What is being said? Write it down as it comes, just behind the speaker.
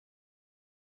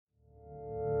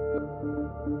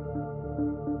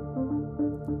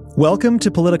Welcome to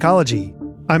Politicology.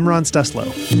 I'm Ron Steslow.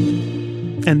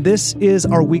 And this is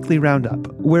our weekly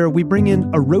roundup, where we bring in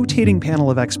a rotating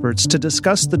panel of experts to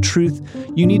discuss the truth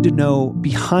you need to know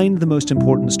behind the most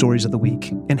important stories of the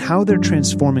week and how they're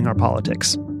transforming our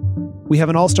politics. We have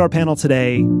an all-star panel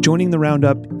today. Joining the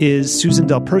roundup is Susan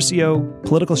Del Percio,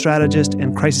 political strategist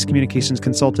and crisis communications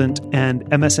consultant and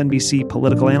MSNBC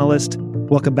political analyst.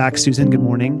 Welcome back, Susan. Good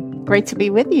morning. Great to be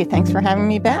with you. Thanks for having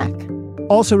me back.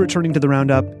 Also returning to the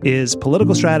roundup is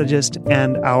political strategist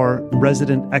and our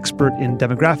resident expert in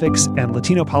demographics and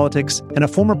Latino politics, and a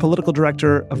former political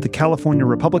director of the California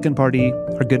Republican Party,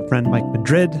 our good friend Mike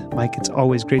Madrid. Mike, it's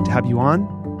always great to have you on.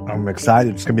 I'm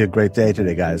excited. It's going to be a great day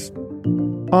today, guys.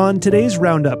 On today's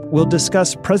roundup, we'll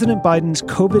discuss President Biden's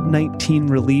COVID-19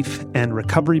 relief and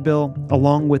recovery bill,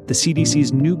 along with the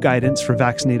CDC's new guidance for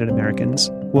vaccinated Americans.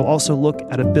 We'll also look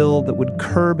at a bill that would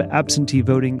curb absentee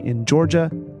voting in Georgia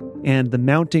and the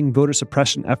mounting voter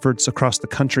suppression efforts across the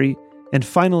country. And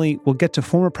finally, we'll get to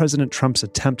former President Trump's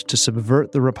attempt to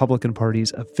subvert the Republican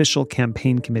Party's official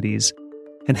campaign committees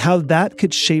and how that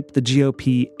could shape the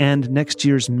GOP and next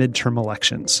year's midterm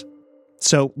elections.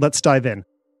 So let's dive in.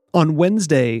 On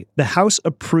Wednesday, the House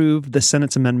approved the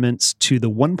Senate's amendments to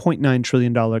the $1.9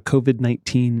 trillion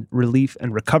COVID-19 relief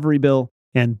and recovery bill,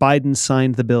 and Biden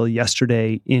signed the bill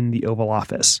yesterday in the Oval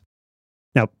Office.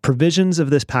 Now, provisions of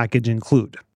this package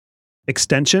include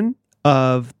extension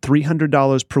of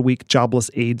 $300 per week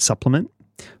jobless aid supplement,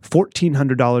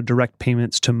 $1,400 direct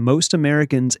payments to most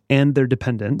Americans and their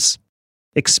dependents,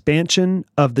 expansion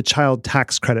of the child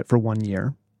tax credit for 1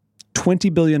 year,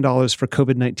 $20 billion for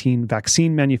COVID-19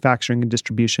 vaccine manufacturing and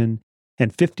distribution,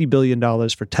 and $50 billion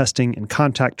for testing and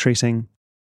contact tracing,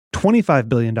 $25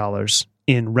 billion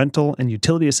in rental and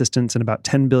utility assistance, and about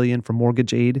 $10 billion for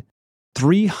mortgage aid,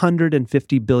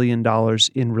 $350 billion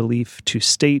in relief to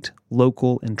state,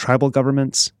 local, and tribal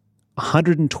governments,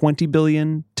 $120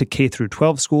 billion to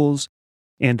K-12 schools,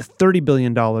 and $30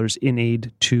 billion in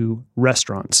aid to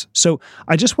restaurants. So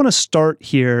I just want to start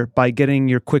here by getting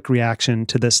your quick reaction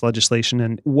to this legislation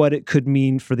and what it could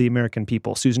mean for the American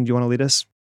people. Susan, do you want to lead us?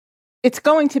 It's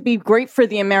going to be great for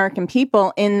the American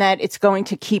people in that it's going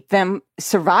to keep them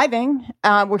surviving.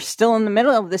 We're still in the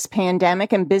middle of this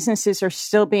pandemic and businesses are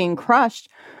still being crushed.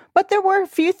 But there were a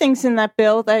few things in that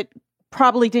bill that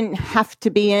probably didn't have to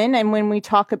be in. And when we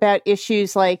talk about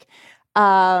issues like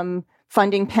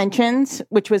funding pensions,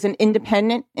 which was an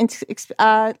independent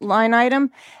line item,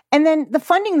 and then the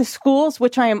funding the schools,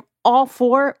 which I am all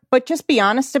for, but just be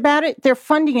honest about it, they're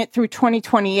funding it through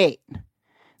 2028.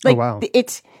 Like, oh, wow.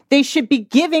 They should be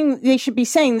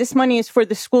saying this money is for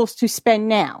the schools to spend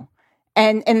now.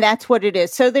 And that's what it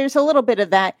is. So there's a little bit of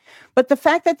that. But the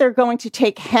fact that they're going to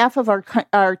take half of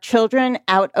our children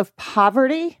out of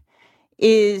poverty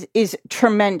is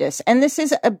tremendous. And this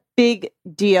is a big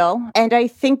deal. And I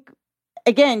think,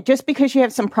 again, just because you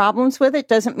have some problems with it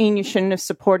doesn't mean you shouldn't have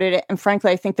supported it. And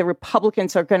frankly, I think the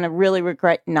Republicans are going to really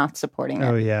regret not supporting it.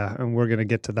 Oh, yeah. And we're going to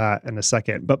get to that in a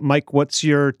second. But Mike, what's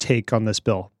your take on this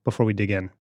bill before we dig in?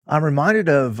 I'm reminded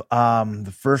of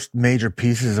the first major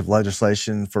pieces of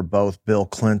legislation for both Bill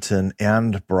Clinton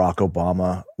and Barack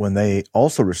Obama when they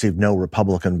also received no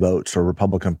Republican votes or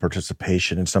Republican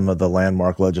participation in some of the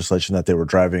landmark legislation that they were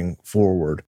driving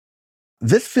forward.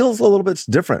 This feels a little bit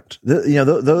different.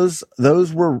 Those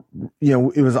were,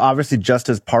 it was obviously just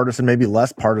as partisan, maybe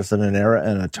less partisan an era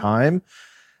and a time.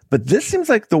 But this seems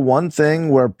like the one thing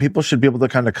where people should be able to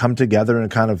kind of come together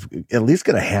and kind of at least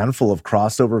get a handful of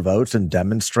crossover votes and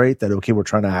demonstrate that, okay, we're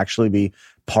trying to actually be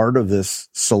part of this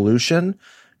solution.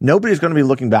 Nobody's going to be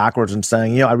looking backwards and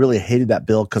saying, I really hated that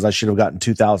bill because I should have gotten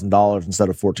 $2,000 instead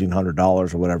of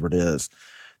 $1,400 or whatever it is.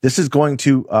 This is going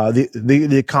to,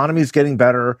 the economy is getting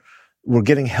better. We're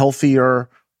getting healthier.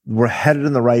 We're headed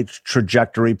in the right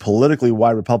trajectory politically.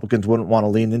 Why Republicans wouldn't want to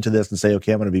lean into this and say,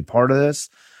 okay, I'm going to be part of this.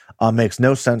 Makes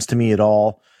no sense to me at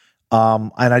all.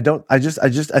 And I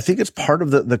think it's part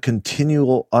of the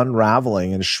continual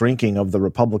unraveling and shrinking of the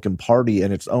Republican Party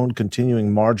and its own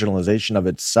continuing marginalization of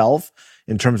itself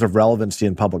in terms of relevancy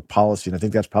in public policy. And I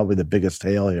think that's probably the biggest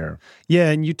tale here. Yeah,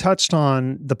 and you touched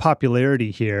on the popularity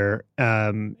here.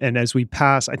 And as we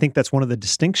pass, I think that's one of the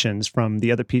distinctions from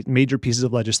the other major pieces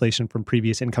of legislation from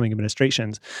previous incoming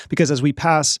administrations. Because as we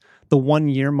pass the 1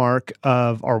 year mark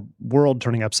of our world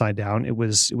turning upside down, it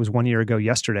was 1 year ago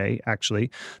yesterday, actually,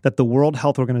 that the World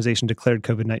Health Organization declared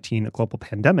COVID-19 a global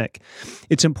pandemic.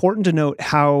 It's important to note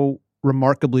how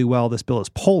remarkably well this bill is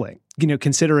polling,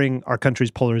 considering our country's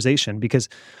polarization, because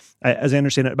as I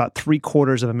understand it, about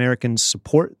 3/4 of Americans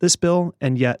support this bill,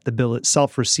 and yet the bill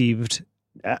itself received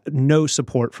no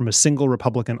support from a single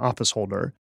Republican office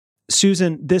holder.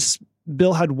 Susan, this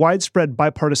bill had widespread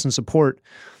bipartisan support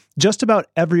just about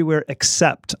everywhere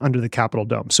except under the Capitol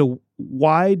dome. So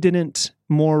why didn't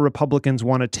more Republicans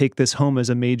want to take this home as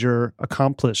a major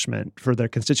accomplishment for their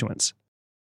constituents?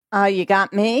 You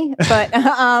got me. But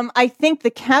I think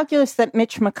the calculus that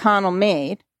Mitch McConnell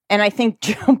made, and I think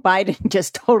Joe Biden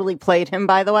just totally played him,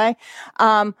 by the way,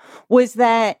 was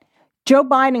that Joe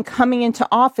Biden coming into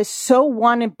office so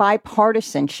wanted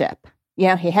bipartisanship.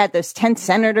 Yeah, he had those 10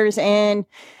 senators in.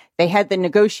 They had the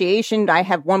negotiation. I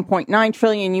have 1.9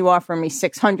 trillion. You offer me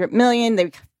 600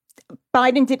 million.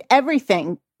 Biden did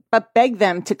everything but beg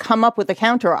them to come up with a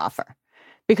counteroffer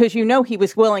because he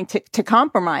was willing to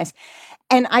compromise.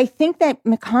 And I think that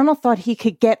McConnell thought he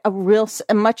could get a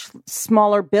much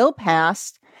smaller bill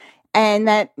passed, and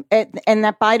that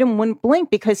Biden wouldn't blink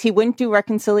because he wouldn't do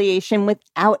reconciliation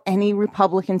without any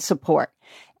Republican support.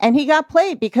 And he got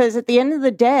played because at the end of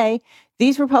the day,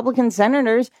 these Republican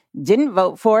senators didn't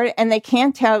vote for it, and they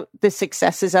can't tout the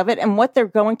successes of it and what they're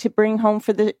going to bring home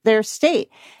for their state.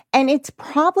 And it's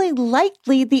probably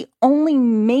likely the only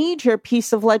major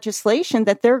piece of legislation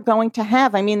that they're going to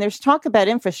have. I mean, there's talk about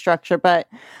infrastructure, but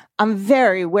I'm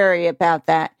very wary about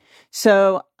that.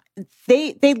 So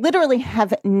they literally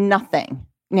have nothing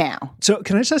now. So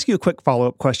can I just ask you a quick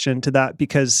follow-up question to that?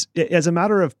 Because as a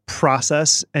matter of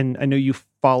process, and I know you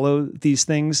follow these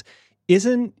things,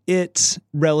 isn't it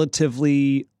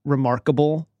relatively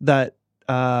remarkable that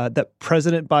that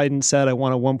President Biden said, I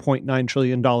want a $1.9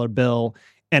 trillion bill,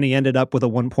 and he ended up with a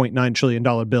 $1.9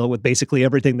 trillion bill with basically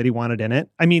everything that he wanted in it?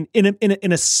 I mean,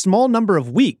 in a small number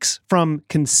of weeks from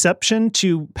conception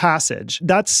to passage,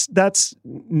 that's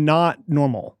not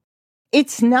normal.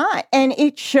 It's not. And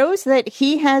it shows that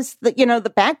he has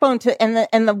the backbone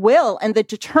and the will and the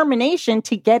determination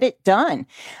to get it done.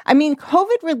 I mean,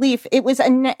 COVID relief,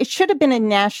 it should have been a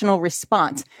national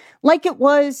response, like it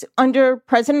was under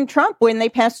President Trump when they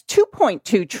passed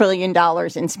 $2.2 trillion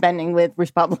in spending with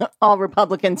all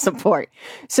Republican support.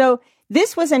 So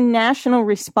this was a national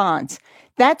response.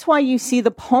 That's why you see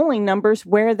the polling numbers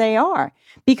where they are,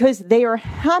 because they are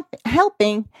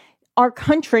helping our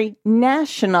country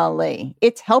nationally.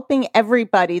 It's helping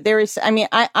everybody.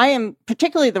 I am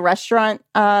particularly the restaurant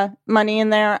money in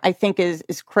there, I think is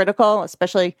critical,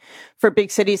 especially for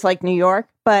big cities like New York.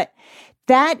 But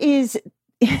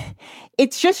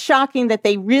it's just shocking that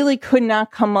they really could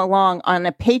not come along on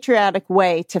a patriotic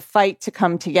way to fight to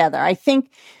come together. I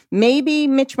think maybe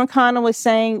Mitch McConnell was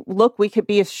saying, look, we could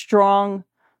be a strong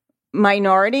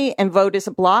minority and vote as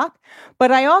a bloc.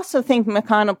 But I also think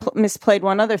McConnell misplayed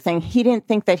one other thing. He didn't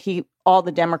think that all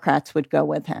the Democrats would go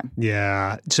with him.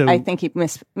 Yeah. So I think he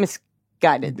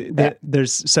misguided.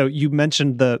 So you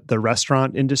mentioned the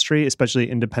restaurant industry,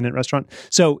 especially independent restaurant.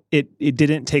 So it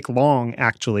didn't take long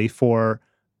actually for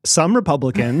some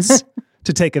Republicans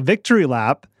to take a victory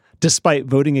lap despite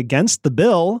voting against the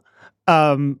bill.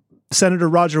 Senator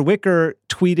Roger Wicker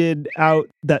tweeted out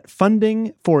that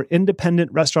funding for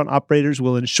independent restaurant operators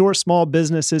will ensure small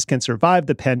businesses can survive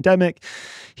the pandemic.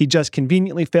 He just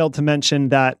conveniently failed to mention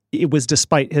that it was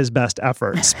despite his best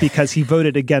efforts because he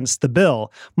voted against the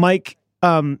bill. Mike,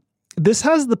 this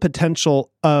has the potential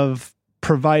of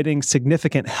providing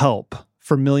significant help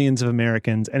for millions of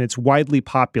Americans, and it's widely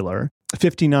popular.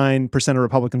 59% of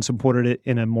Republicans supported it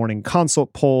in a Morning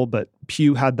Consult poll, but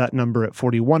Pew had that number at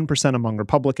 41% among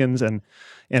Republicans and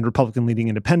Republican-leading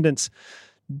independents.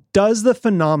 Does the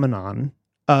phenomenon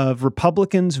of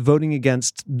Republicans voting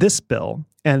against this bill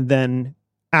and then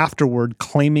afterward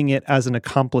claiming it as an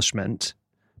accomplishment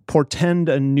portend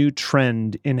a new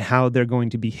trend in how they're going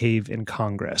to behave in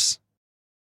Congress?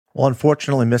 Well,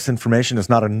 unfortunately, misinformation is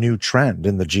not a new trend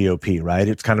in the GOP, right?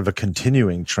 It's kind of a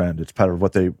continuing trend. It's part of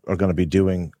what they are going to be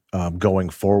doing going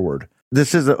forward.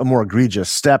 This is a more egregious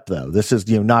step, though. This is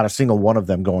not a single one of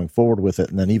them going forward with it.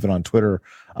 And then even on Twitter,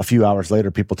 a few hours later,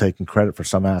 people taking credit for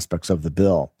some aspects of the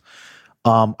bill.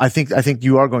 I think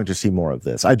you are going to see more of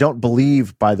this. I don't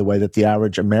believe, by the way, that the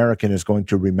average American is going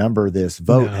to remember this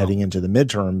vote heading into the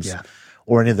midterms. Yeah.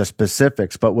 Or any of the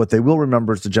specifics, but what they will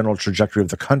remember is the general trajectory of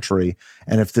the country.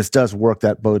 And if this does work,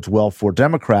 that bodes well for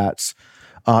Democrats,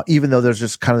 even though there's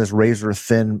just kind of this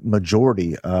razor-thin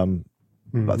majority, about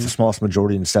the smallest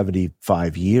majority in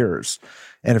 75 years.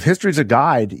 And if history's a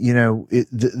guide,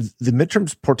 the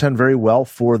midterms portend very well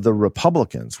for the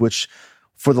Republicans, which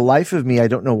for the life of me, I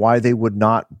don't know why they would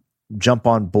not jump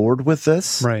on board with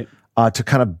this. Right. To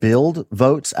kind of build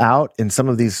votes out in some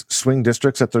of these swing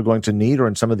districts that they're going to need, or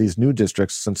in some of these new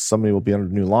districts, since somebody will be under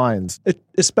new lines.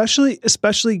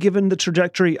 Especially given the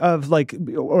trajectory of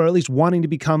or at least wanting to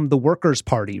become the Workers'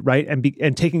 Party, right?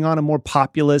 And taking on a more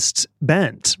populist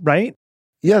bent, right?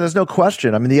 Yeah, there's no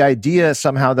question. I mean, the idea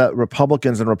somehow that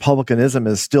Republicans and Republicanism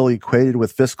is still equated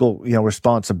with fiscal,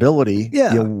 responsibility.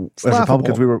 Yeah, as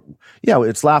Republicans,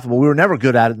 it's laughable. We were never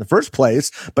good at it in the first place,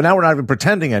 but now we're not even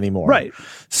pretending anymore. Right.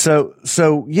 So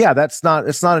yeah, it's not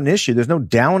an issue. There's no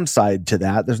downside to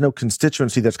that. There's no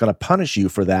constituency that's going to punish you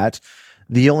for that.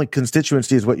 The only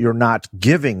constituency is what you're not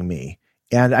giving me.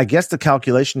 And I guess the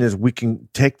calculation is we can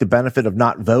take the benefit of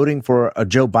not voting for a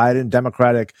Joe Biden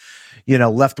Democratic,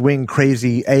 left-wing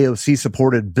crazy AOC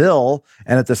supported bill,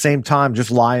 and at the same time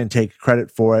just lie and take credit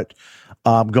for it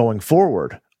going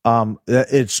forward.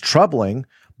 It's troubling,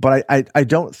 but I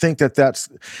don't think that's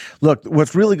look,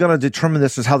 what's really going to determine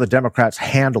this is how the Democrats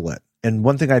handle it. And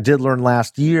one thing I did learn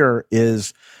last year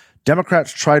is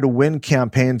Democrats try to win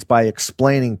campaigns by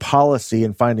explaining policy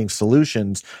and finding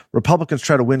solutions. Republicans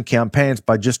try to win campaigns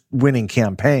by just winning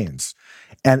campaigns.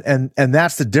 And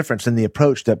that's the difference in the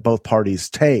approach that both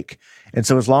parties take. And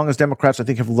so as long as Democrats, I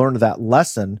think, have learned that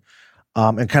lesson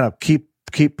and kind of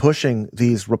keep pushing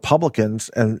these Republicans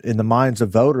and in the minds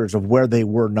of voters of where they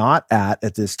were not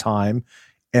at this time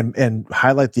and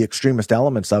highlight the extremist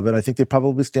elements of it, I think they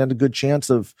probably stand a good chance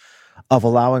of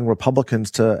allowing Republicans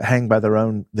to hang by the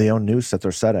own noose that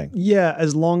they're setting. Yeah,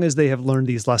 as long as they have learned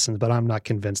these lessons, but I'm not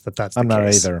convinced that that's the case. I'm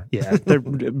not either. Yeah,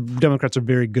 Democrats are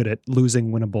very good at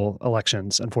losing winnable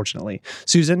elections, unfortunately.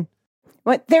 Susan?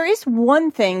 But there is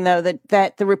one thing, though,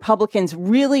 that the Republicans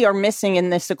really are missing in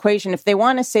this equation. If they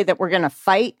want to say that we're going to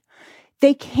fight,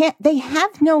 they can't. They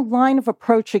have no line of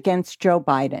approach against Joe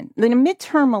Biden. In the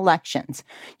midterm elections,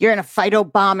 you're going to fight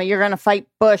Obama, you're going to fight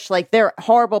Bush, like they're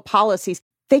horrible policies.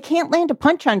 They can't land a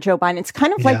punch on Joe Biden. It's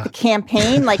kind of like the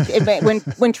campaign, like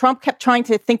when Trump kept trying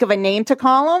to think of a name to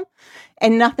call him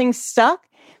and nothing stuck.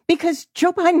 Because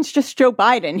Joe Biden's just Joe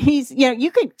Biden.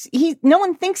 No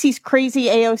one thinks he's crazy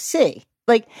AOC.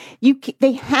 Like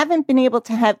they haven't been able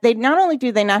to have, not only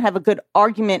do they not have a good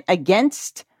argument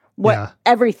against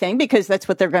everything, because that's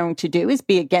what they're going to do is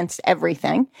be against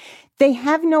everything. They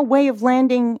have no way of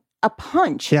landing a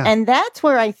punch. Yeah. And that's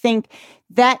where I think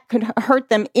that could hurt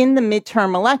them in the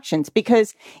midterm elections,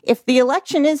 because if the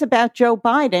election is about Joe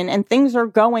Biden and things are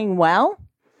going well,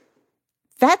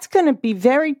 that's going to be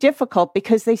very difficult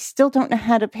because they still don't know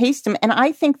how to pace him. And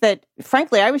I think that,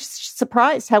 frankly, I was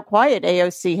surprised how quiet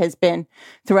AOC has been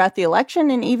throughout the election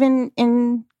and even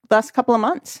in the last couple of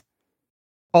months.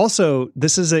 Also,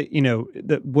 this is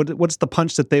what's the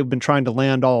punch that they've been trying to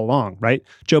land all along, right?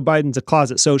 Joe Biden's a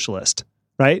closet socialist.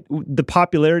 Right? The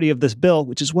popularity of this bill,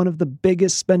 which is one of the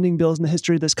biggest spending bills in the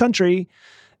history of this country,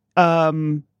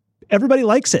 everybody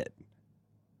likes it.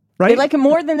 Right? They like it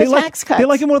more than the tax cuts. They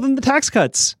like it more than the tax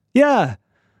cuts. Yeah.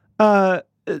 You're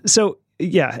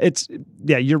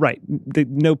right.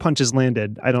 No punches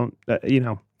landed. I don't,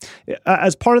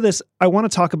 as part of this, I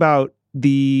want to talk about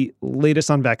the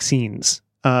latest on vaccines.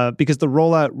 Because the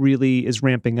rollout really is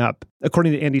ramping up.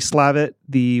 According to Andy Slavitt,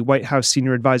 the White House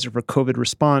senior advisor for COVID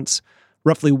response,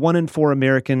 roughly 1 in 4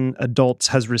 American adults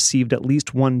has received at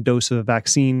least one dose of a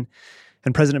vaccine.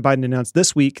 And President Biden announced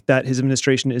this week that his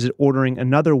administration is ordering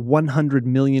another 100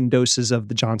 million doses of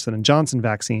the Johnson & Johnson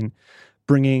vaccine,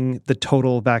 bringing the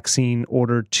total vaccine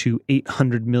order to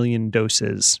 800 million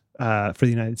doses for the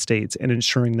United States and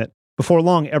ensuring that before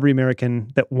long, every American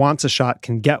that wants a shot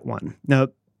can get one. Now,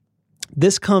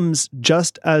 this comes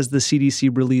just as the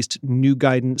CDC released new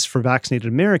guidance for vaccinated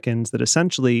Americans that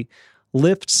essentially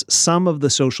lifts some of the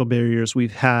social barriers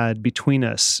we've had between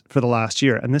us for the last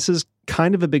year. And this is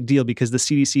kind of a big deal because the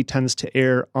CDC tends to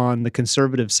err on the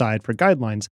conservative side for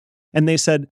guidelines. And they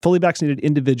said fully vaccinated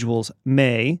individuals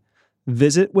may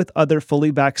visit with other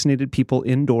fully vaccinated people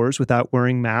indoors without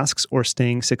wearing masks or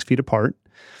staying 6 feet apart,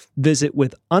 visit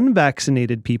with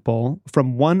unvaccinated people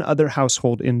from one other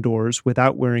household indoors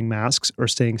without wearing masks or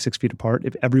staying 6 feet apart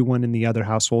if everyone in the other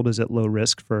household is at low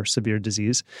risk for severe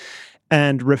disease,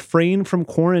 and refrain from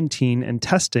quarantine and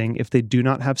testing if they do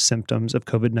not have symptoms of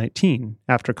COVID-19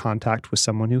 after contact with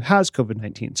someone who has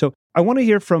COVID-19. So I want to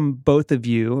hear from both of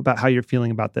you about how you're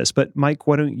feeling about this. But Mike,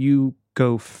 why don't you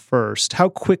go first? How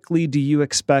quickly do you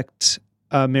expect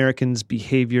Americans'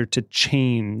 behavior to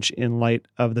change in light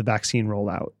of the vaccine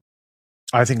rollout?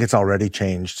 I think it's already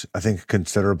changed, I think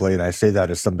considerably. And I say that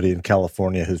as somebody in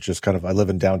California who's just I live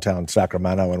in downtown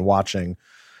Sacramento and watching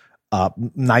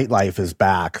nightlife is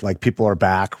back. Like people are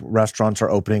back. Restaurants are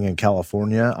opening in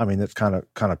California. I mean, it's kind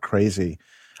of crazy.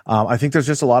 I think there's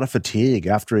just a lot of fatigue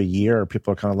after a year.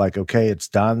 People are kind of like, okay, it's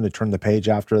done. They turn the page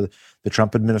after the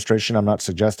Trump administration. I'm not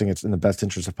suggesting it's in the best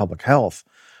interest of public health,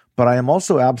 But I am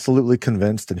also absolutely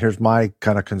convinced, and here's my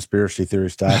kind of conspiracy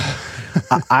theory stuff.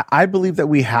 I believe that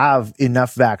we have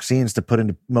enough vaccines to put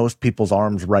into most people's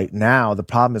arms right now. The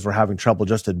problem is we're having trouble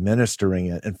just administering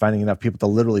it and finding enough people to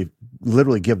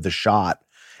literally give the shot.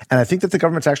 And I think that the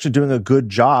government's actually doing a good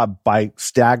job by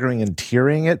staggering and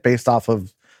tiering it based off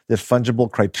of this fungible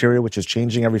criteria, which is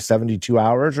changing every 72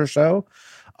 hours or so.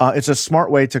 It's a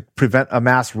smart way to prevent a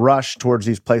mass rush towards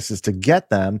these places to get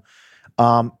them.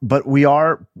 But we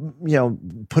are,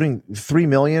 putting 3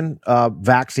 million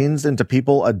vaccines into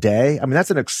people a day. I mean, that's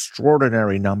an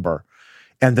extraordinary number.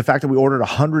 And the fact that we ordered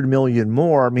 100 million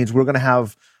more means we're going to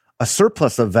have a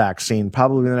surplus of vaccine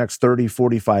probably in the next 30,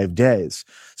 45 days.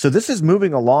 So this is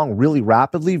moving along really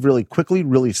rapidly, really quickly,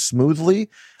 really smoothly,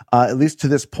 at least to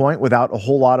this point, without a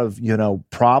whole lot of,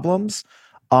 problems.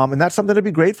 And that's something to be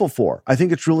grateful for. I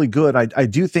think it's really good. I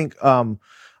do think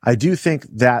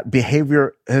that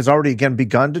behavior has already again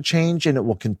begun to change, and it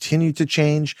will continue to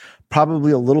change,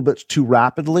 probably a little bit too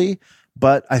rapidly.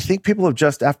 But I think people have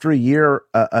just, after a year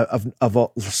of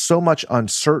so much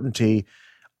uncertainty,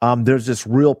 there's this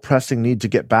real pressing need to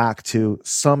get back to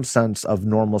some sense of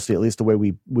normalcy, at least the way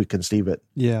we conceive it.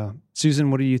 Yeah.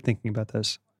 Susan, what are you thinking about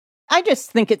this? I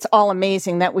just think it's all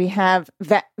amazing that we have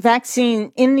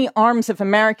vaccine in the arms of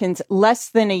Americans less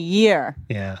than a year.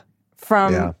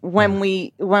 From when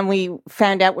we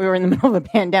found out we were in the middle of a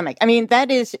pandemic. I mean, that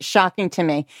is shocking to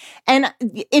me. And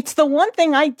it's the one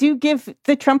thing I do give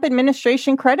the Trump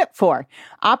administration credit for.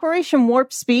 Operation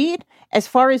Warp Speed, as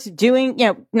far as doing,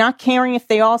 not caring if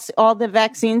they all the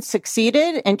vaccines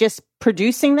succeeded and just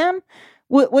producing them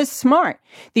was smart.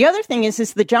 The other thing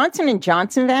is the Johnson &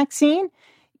 Johnson vaccine.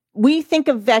 We think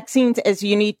of vaccines as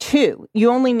you need two. You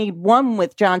only need one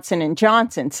with Johnson &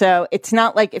 Johnson. So it's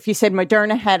not like if you said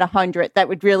Moderna had 100, that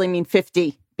would really mean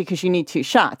 50 because you need two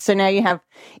shots. So now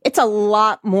it's a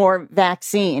lot more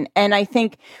vaccine. And I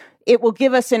think it will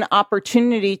give us an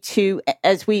opportunity to,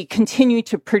 as we continue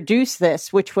to produce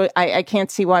this, which I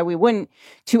can't see why we wouldn't,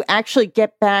 to actually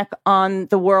get back on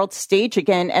the world stage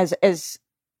again as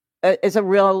a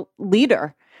real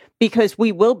leader. Because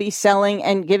we will be selling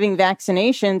and giving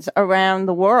vaccinations around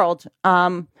the world.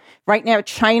 Right now,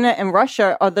 China and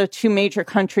Russia are the two major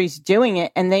countries doing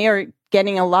it, and they are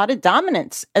getting a lot of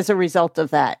dominance as a result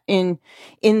of that in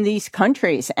these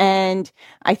countries. And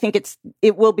I think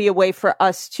it will be a way for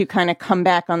us to kind of come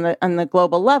back on the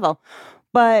global level.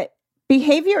 But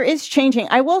behavior is changing.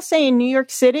 I will say in New York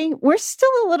City, we're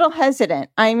still a little hestant.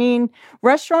 I mean,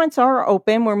 restaurants are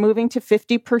open. We're moving to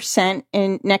 50%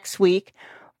 in next week.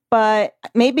 But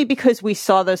maybe because we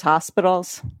saw those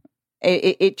hospitals,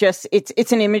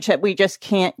 it's an image that we just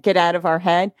can't get out of our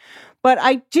head. But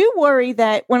I do worry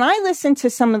that when I listen to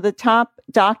some of the top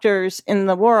doctors in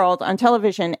the world on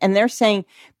television and they're saying,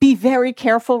 be very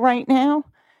careful right now,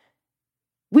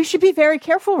 we should be very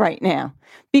careful right now.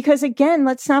 Because again,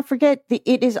 let's not forget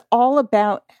it is all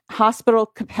about hospital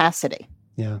capacity.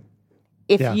 Yeah.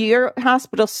 If your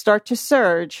hospitals start to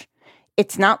surge,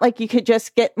 it's not like you could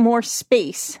just get more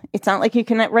space. It's not like you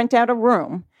can rent out a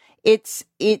room.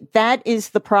 That is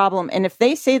the problem. And if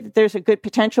they say that there's a good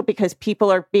potential because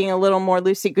people are being a little more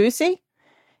loosey-goosey,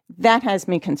 that has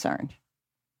me concerned.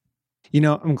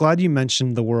 I'm glad you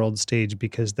mentioned the world stage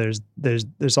because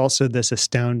there's also this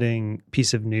astounding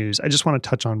piece of news I just want to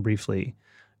touch on briefly,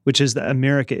 which is that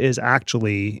America is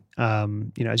actually,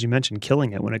 as you mentioned,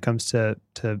 killing it when it comes to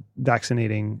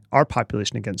vaccinating our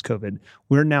population against COVID.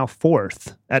 We're now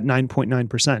fourth at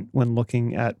 9.9% when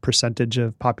looking at percentage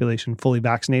of population fully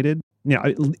vaccinated.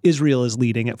 Israel is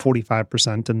leading at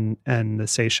 45% and the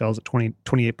Seychelles at 28%,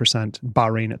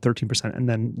 Bahrain at 13%, and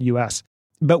then U.S.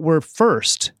 But we're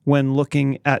first when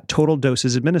looking at total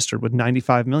doses administered with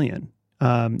 95 million.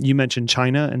 You mentioned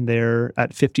China, and they're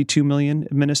at 52 million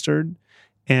administered.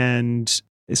 And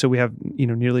so we have,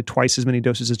 nearly twice as many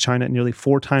doses as China, and nearly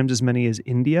 4 times as many as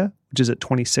India, which is at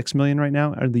 26 million right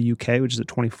now, or the UK, which is at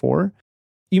 24.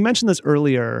 You mentioned this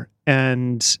earlier,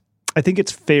 and I think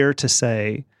it's fair to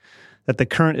say that the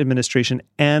current administration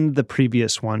and the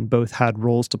previous one both had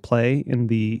roles to play in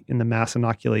the mass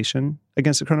inoculation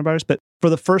against the coronavirus. But for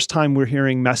the first time, we're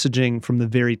hearing messaging from the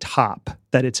very top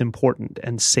that it's important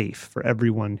and safe for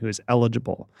everyone who is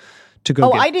eligible to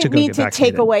go. I didn't mean to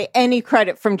take away any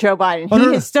credit from Joe Biden.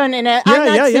 He has done it.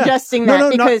 I'm not suggesting that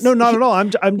because not at all.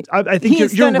 I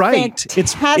think you're right.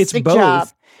 It's both. Job.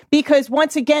 Because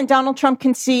once again, Donald Trump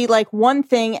can see like one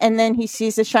thing and then he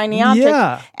sees a shiny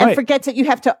object and forgets that you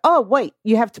have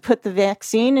to put the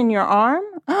vaccine in your arm.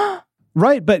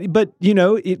 Right, but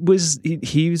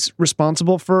he's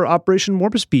responsible for Operation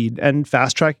Warp Speed and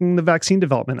fast tracking the vaccine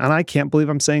development. And I can't believe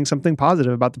I'm saying something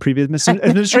positive about the previous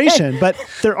administration. But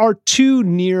there are two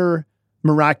near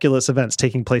miraculous events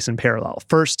taking place in parallel.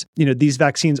 First, these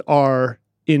vaccines are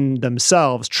in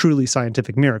themselves truly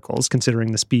scientific miracles,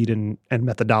 considering the speed and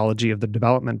methodology of the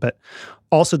development, but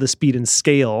also the speed and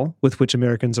scale with which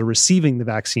Americans are receiving the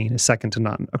vaccine is second to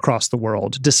none across the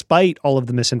world, despite all of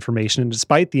the misinformation and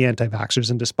despite the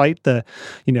anti-vaxxers and despite the,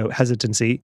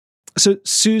 hesitancy. So,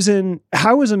 Susan,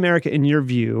 how is America, in your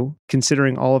view,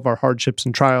 considering all of our hardships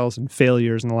and trials and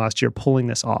failures in the last year, pulling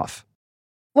this off?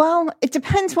 Well, it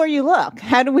depends where you look.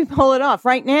 How do we pull it off?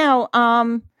 Right now,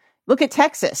 look at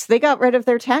Texas. They got rid of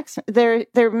their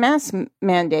mask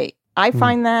mandate. I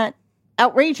find that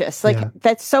outrageous.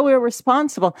 That's so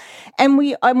irresponsible. And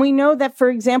we know that, for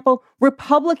example,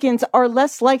 Republicans are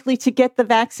less likely to get the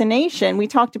vaccination. We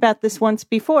talked about this once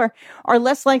before, are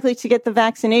less likely to get the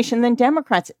vaccination than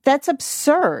Democrats. That's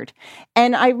absurd.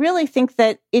 And I really think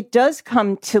that it does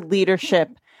come to leadership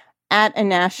at a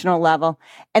national level.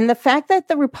 And the fact that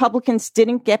the Republicans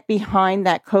didn't get behind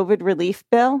that COVID relief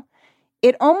bill,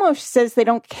 it almost says they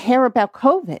don't care about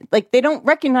COVID. Like, they don't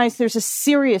recognize there's a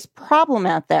serious problem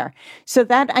out there. So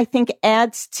that, I think,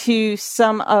 adds to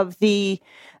some of the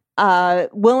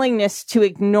willingness to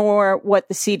ignore what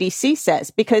the CDC says.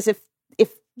 Because if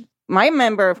my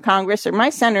member of Congress or my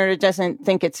senator doesn't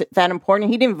think it's that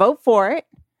important, he didn't vote for it,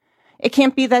 it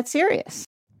can't be that serious.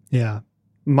 Yeah.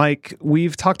 Mike,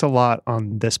 we've talked a lot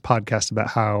on this podcast about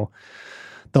how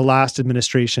the last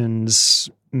administration's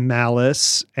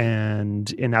malice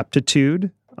and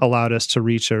ineptitude allowed us to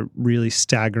reach a really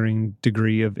staggering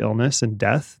degree of illness and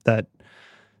death that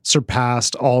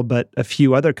surpassed all but a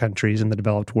few other countries in the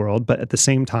developed world. But at the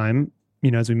same time,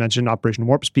 as we mentioned, Operation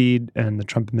Warp Speed and the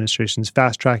Trump administration's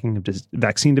fast tracking of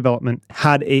vaccine development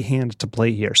had a hand to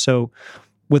play here. So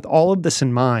with all of this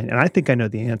in mind, and I think I know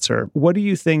the answer, what do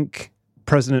you think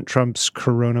President Trump's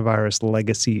coronavirus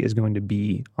legacy is going to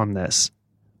be on this?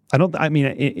 In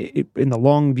the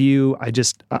long view,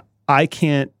 I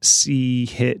can't see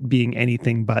it being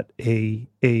anything but a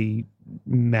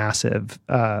massive,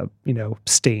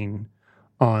 stain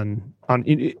on. How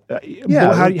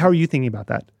are you thinking about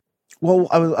that? Well,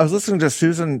 I was listening to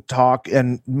Susan talk,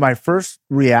 and my first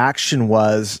reaction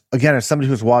was, again, as somebody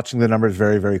who's watching the numbers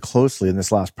very, very closely in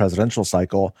this last presidential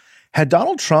cycle, had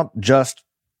Donald Trump just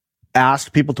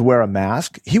asked people to wear a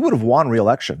mask, he would have won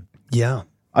re-election. Yeah.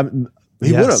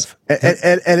 He would have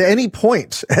at any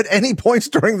point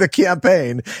during the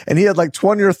campaign. And he had like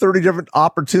 20 or 30 different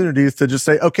opportunities to just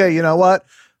say, okay, you know what?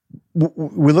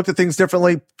 We looked at things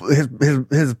differently.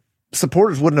 His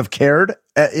supporters wouldn't have cared.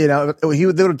 They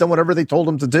would have done whatever they told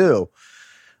him to do.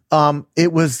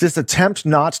 It was this attempt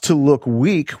not to look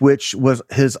weak, which was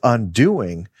his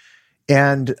undoing.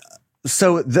 And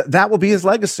so that will be his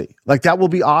legacy. Like, that will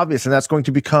be obvious. And that's going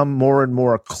to become more and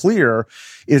more clear,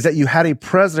 is that you had a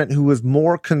president who was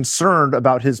more concerned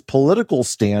about his political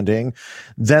standing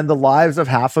than the lives of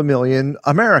 500,000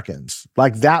 Americans.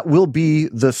 Like, that will be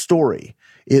the story.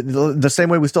 The same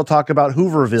way we still talk about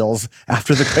Hoovervilles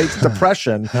after the Great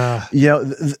Depression,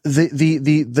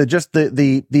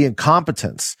 the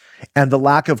incompetence and the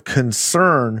lack of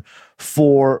concern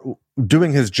for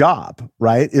doing his job,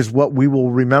 right, is what we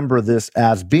will remember this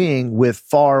as being, with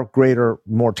far greater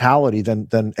mortality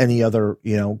than any other,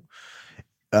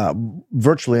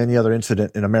 virtually any other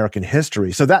incident in American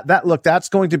history. So that's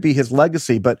going to be his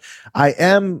legacy. But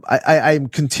I'm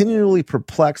continually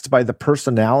perplexed by the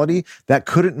personality that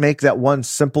couldn't make that one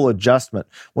simple adjustment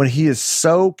when he is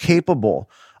so capable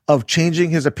of changing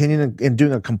his opinion and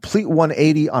doing a complete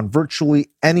 180 on virtually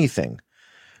anything.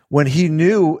 When he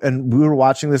knew, and we were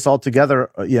watching this all together,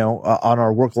 on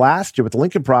our work last year with the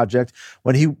Lincoln Project,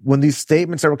 when these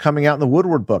statements that were coming out in the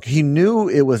Woodward book, he knew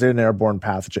it was an airborne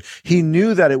pathogen. He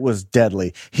knew that it was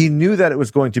deadly. He knew that it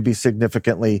was going to be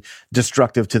significantly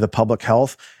destructive to the public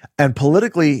health. And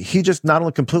politically, he just not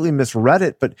only completely misread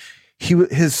it, but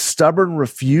his stubborn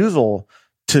refusal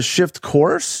to shift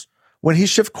course, when he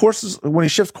shifts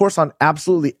course on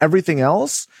absolutely everything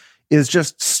else, is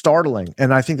just startling.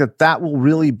 And I think that will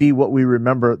really be what we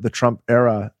remember the Trump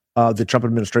era, the Trump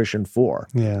administration for.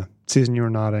 Yeah. Susan, you were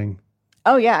nodding.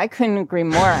 Oh, yeah, I couldn't agree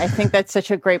more. I think that's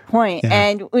such a great point. Yeah.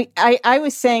 And I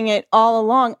was saying it all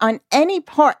along. On any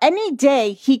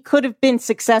day, he could have been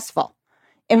successful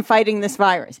in fighting this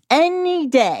virus. Any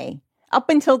day, up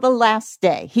until the last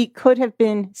day, he could have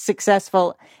been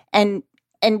successful. And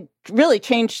really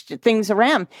changed things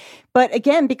around. But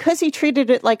again, because he treated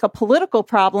it like a political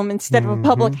problem instead of a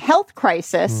public health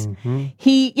crisis,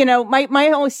 he,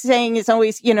 my always saying is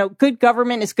always, good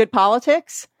government is good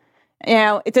politics.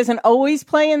 It doesn't always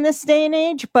play in this day and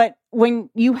age, but when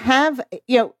you have,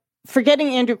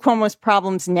 forgetting Andrew Cuomo's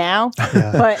problems now,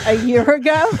 but a year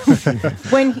ago,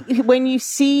 when you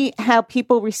see how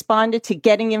people responded to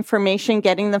getting information,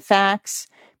 getting the facts,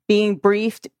 being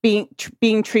briefed,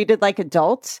 being treated like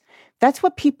adults, that's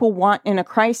what people want in a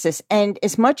crisis. And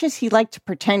as much as he liked to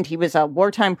pretend he was a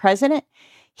wartime president,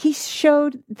 he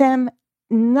showed them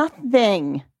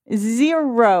nothing,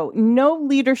 zero, no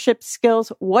leadership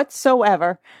skills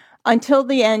whatsoever until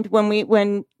the end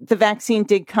when the vaccine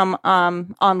did come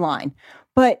online.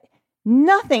 But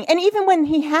nothing. And even when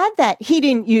he had that, he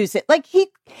didn't use it. Like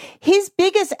his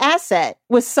biggest asset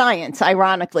was science,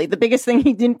 ironically. The biggest thing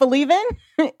he didn't believe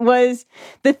in was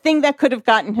the thing that could have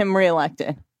gotten him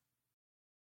reelected.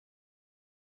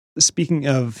 Speaking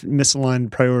of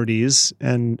misaligned priorities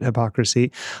and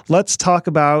hypocrisy, let's talk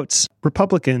about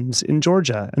Republicans in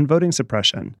Georgia and voting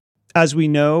suppression. As we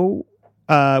know,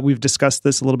 we've discussed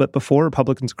this a little bit before.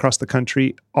 Republicans across the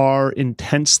country are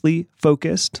intensely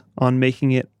focused on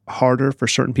making it harder for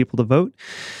certain people to vote.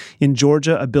 In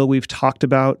Georgia, a bill we've talked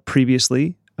about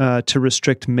previously to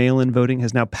restrict mail-in voting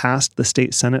has now passed the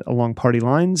state Senate along party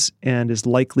lines and is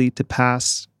likely to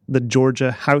pass the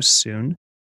Georgia House soon.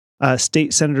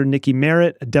 State Senator Nikki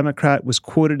Merritt, a Democrat, was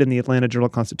quoted in the Atlanta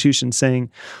Journal-Constitution saying,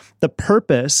 "The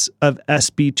purpose of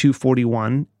SB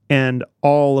 241 and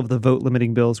all of the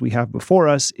vote-limiting bills we have before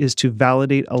us is to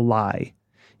validate a lie.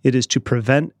 It is to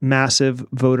prevent massive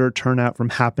voter turnout from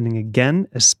happening again,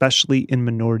 especially in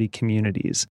minority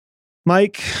communities."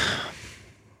 Mike,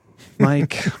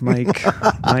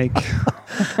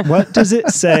 what does it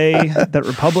say that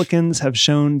Republicans have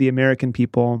shown the American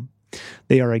people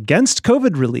they are against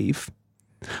COVID relief,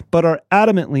 but are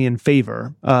adamantly in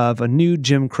favor of a new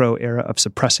Jim Crow era of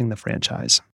suppressing the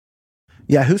franchise?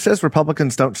 Yeah, who says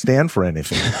Republicans don't stand for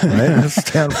anything, right?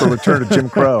 Stand for return to Jim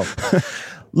Crow.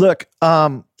 Look,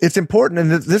 it's important, and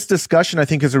this discussion, I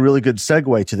think, is a really good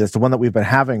segue to this, the one that we've been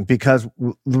having, because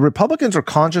the Republicans are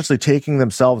consciously taking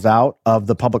themselves out of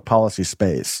the public policy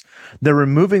space. They're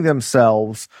removing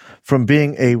themselves from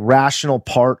being a rational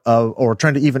part of, or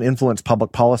trying to even influence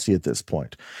public policy at this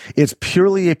point. It's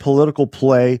purely a political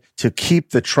play to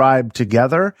keep the tribe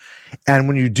together. And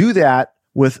when you do that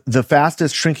with the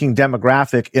fastest shrinking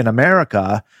demographic in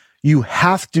America, you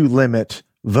have to limit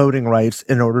voting rights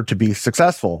in order to be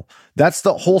successful. That's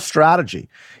the whole strategy.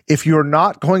 If you're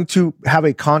not going to have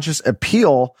a conscious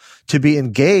appeal to be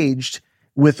engaged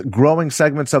with growing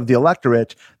segments of the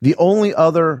electorate, the only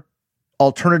other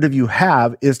alternative you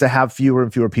have is to have fewer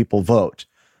and fewer people vote.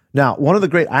 Now, one of the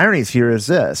great ironies here is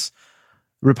this.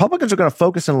 Republicans are going to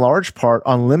focus in large part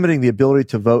on limiting the ability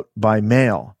to vote by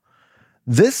mail.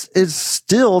 This is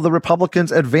still the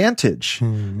Republicans' advantage.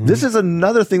 Mm-hmm. This is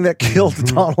another thing that killed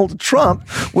Donald Trump,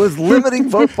 was limiting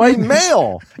vote by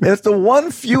mail. And it's the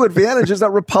one few advantages that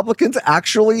Republicans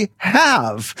actually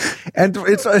have. And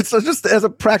it's just, as a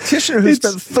practitioner who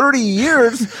spent 30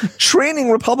 years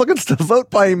training Republicans to vote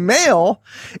by mail,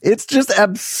 it's just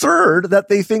absurd that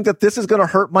they think that this is going to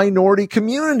hurt minority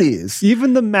communities.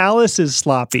 Even the malice is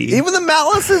sloppy. Even the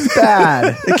malice is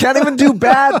bad. They can't even do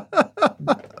bad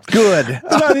good.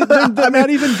 They're not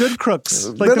even good crooks.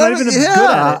 Like, they're not even good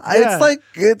at it. Yeah. It's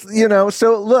like,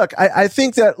 so look, I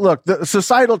think that, the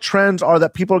societal trends are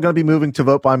that people are going to be moving to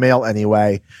vote by mail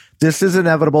anyway. This is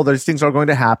inevitable. These things are going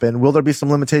to happen. Will there be some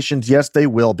limitations? Yes, they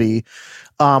will be.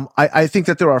 I think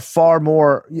that there are far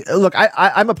more. Look,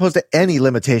 I'm opposed to any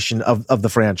limitation of the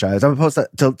franchise. I'm opposed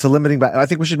to limiting. I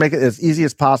think we should make it as easy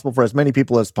as possible for as many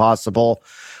people as possible.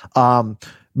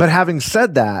 But having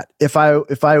said that, if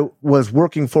I was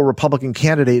working for Republican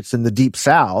candidates in the Deep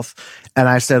South, and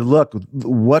I said, look,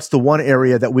 what's the one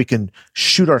area that we can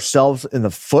shoot ourselves in the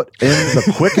foot in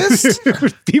the quickest? It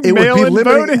would be mail-in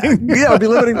voting. Yeah, it would be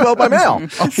limiting vote by mail.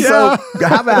 So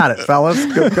have at it, fellas.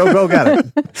 Go get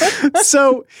it.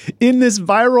 So in this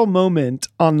viral moment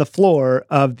on the floor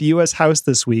of the U.S. House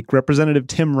this week, Representative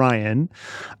Tim Ryan,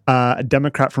 a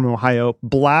Democrat from Ohio,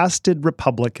 blasted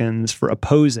Republicans for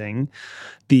opposing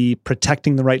the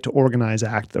Protecting the Right to Organize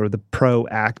Act, or the PRO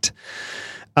Act,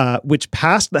 which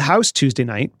passed the House Tuesday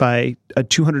night by a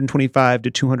 225 to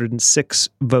 206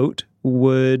 vote,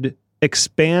 would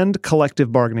expand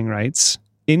collective bargaining rights,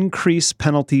 increase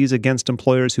penalties against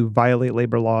employers who violate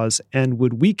labor laws, and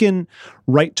would weaken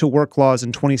right-to-work laws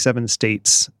in 27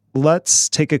 states. Let's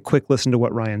take a quick listen to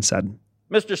what Ryan said.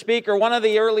 Mr. Speaker, one of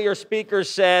the earlier speakers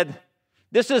said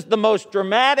This is the most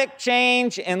dramatic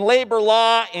change in labor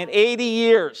law in 80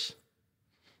 years.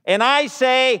 And I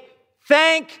say,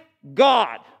 thank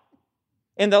God.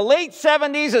 In the late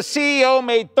 70s, a CEO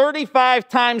made 35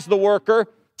 times the worker.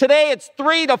 Today, it's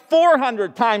 300 to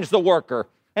 400 times the worker.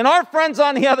 And our friends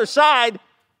on the other side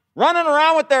running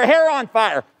around with their hair on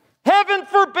fire. Heaven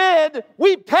forbid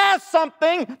we pass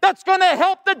something that's going to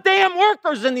help the damn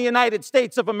workers in the United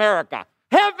States of America.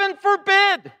 Heaven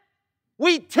forbid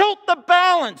we tilt the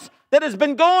balance that has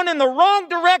been going in the wrong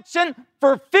direction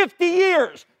for 50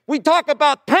 years. We talk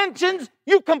about pensions,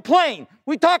 you complain.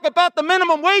 We talk about the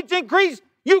minimum wage increase,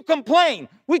 you complain.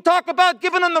 We talk about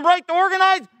giving them the right to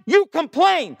organize, you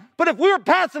complain. But if we were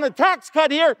passing a tax cut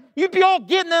here, you'd be all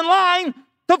getting in line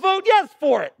to vote yes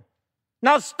for it.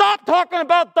 Now stop talking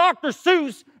about Dr.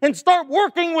 Seuss and start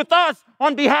working with us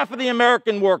on behalf of the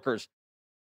American workers.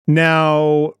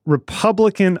 Now,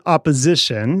 Republican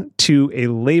opposition to a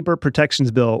labor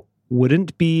protections bill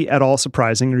wouldn't be at all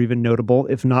surprising or even notable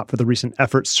if not for the recent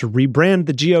efforts to rebrand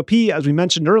the GOP, as we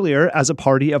mentioned earlier, as a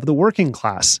party of the working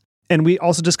class. And we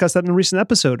also discussed that in a recent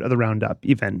episode of the Roundup,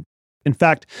 even. In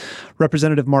fact,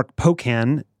 Representative Mark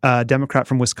Pocan, a Democrat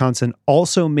from Wisconsin,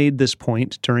 also made this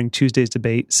point during Tuesday's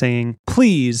debate, saying,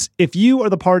 "Please, if you are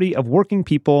the party of working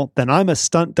people, then I'm a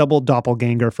stunt double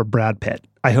doppelganger for Brad Pitt.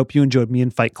 I hope you enjoyed me in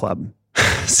Fight Club."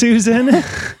 Susan,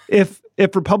 if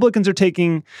Republicans are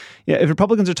talking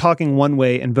one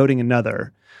way and voting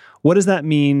another, what does that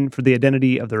mean for the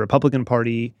identity of the Republican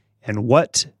Party, and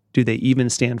what do they even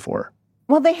stand for?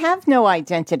 Well, they have no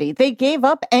identity. They gave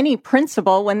up any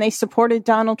principle when they supported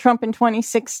Donald Trump in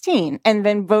 2016 and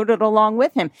then voted along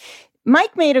with him.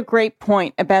 Mike made a great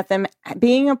point about them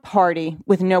being a party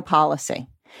with no policy.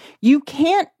 You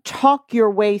can't talk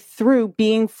your way through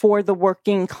being for the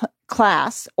working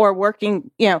class or working,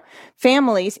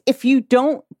 families if you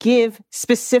don't give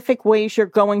specific ways you're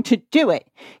going to do it.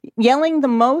 Yelling the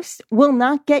most will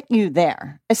not get you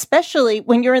there, especially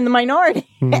when you're in the minority.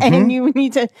 Mm-hmm. And you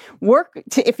need to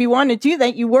if you want to do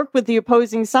that, you work with the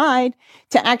opposing side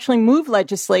to actually move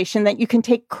legislation that you can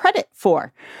take credit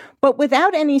for. But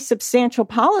without any substantial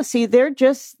policy,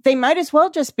 they might as well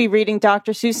just be reading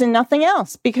Dr. Seuss and nothing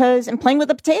else and playing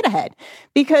with a potato head,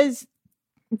 because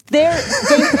they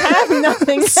have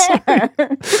nothing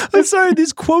there. I'm sorry,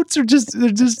 these quotes are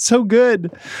they're just so good.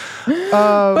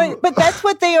 But that's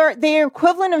what they are. They are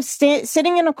equivalent of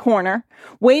sitting in a corner,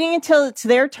 waiting until it's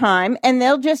their time, and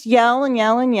they'll just yell and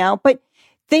yell and yell. But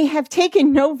they have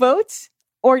taken no votes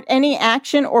or any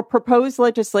action or proposed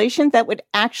legislation that would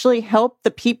actually help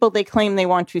the people they claim they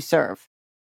want to serve.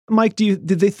 Mike, did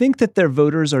they think that their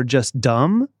voters are just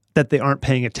dumb? That they aren't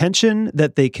paying attention,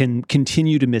 that they can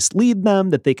continue to mislead them,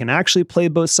 that they can actually play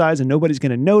both sides and nobody's going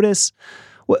to notice?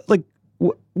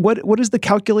 What is the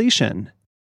calculation?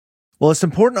 Well, it's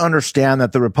important to understand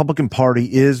that the Republican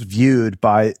Party is viewed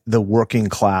by the working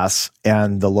class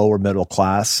and the lower middle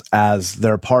class as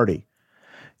their party.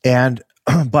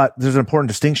 But there's an important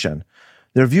distinction.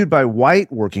 They're viewed by white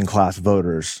working class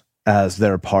voters as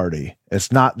their party.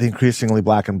 It's not the increasingly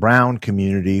black and brown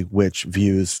community which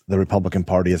views the Republican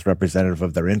Party as representative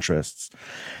of their interests.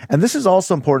 And this is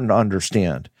also important to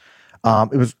understand.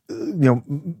 It was,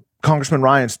 Congressman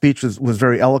Ryan's speech was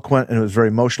very eloquent, and it was very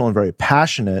emotional and very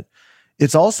passionate.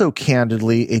 It's also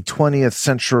candidly a 20th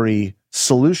century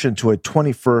solution to a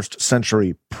 21st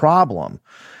century problem.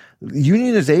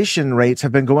 Unionization rates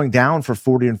have been going down for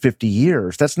 40 and 50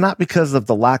 years. That's not because of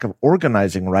the lack of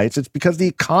organizing rights. It's because the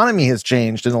economy has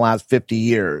changed in the last 50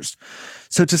 years.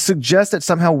 So to suggest that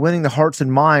somehow winning the hearts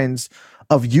and minds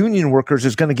of union workers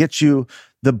is going to get you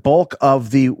the bulk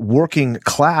of the working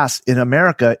class in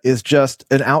America is just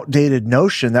an outdated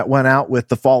notion that went out with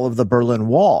the fall of the Berlin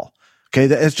Wall. Okay,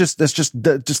 that's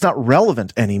just not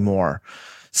relevant anymore.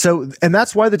 So, and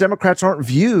that's why the Democrats aren't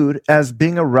viewed as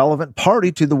being a relevant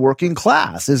party to the working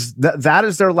class. That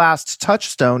is their last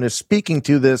touchstone, is speaking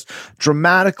to this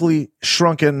dramatically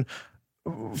shrunken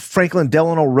Franklin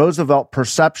Delano Roosevelt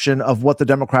perception of what the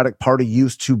Democratic Party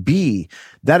used to be.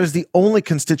 That is the only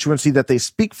constituency that they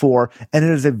speak for, and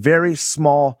it is a very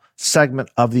small segment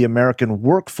of the American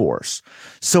workforce.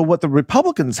 So what the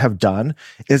Republicans have done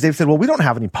is they've said, well, we don't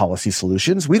have any policy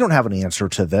solutions. We don't have an answer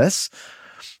to this.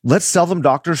 Let's sell them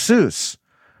Dr. Seuss.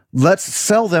 Let's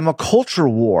sell them a culture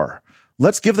war.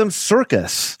 Let's give them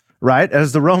circus. right?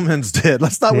 As the Romans did. We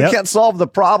can't solve the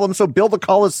problem, so build a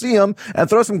Colosseum and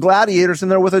throw some gladiators in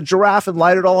there with a giraffe and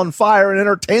light it all on fire and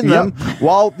entertain them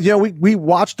while, we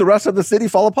watch the rest of the city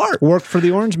fall apart. Worked for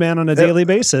the Orange Man on a daily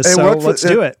basis, so let's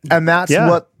do it. And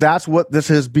that's what this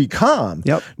has become.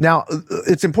 Yep. Now,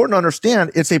 it's important to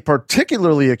understand it's a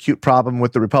particularly acute problem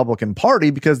with the Republican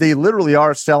Party because they literally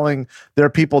are selling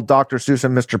their people Dr. Seuss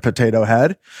and Mr. Potato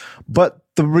Head, but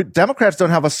the Democrats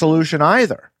don't have a solution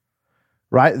either.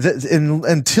 Right?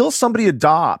 Until somebody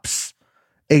adopts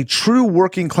a true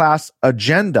working class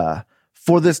agenda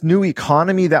for this new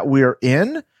economy that we're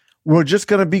in, we're just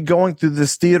going to be going through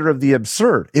this theater of the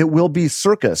absurd. It will be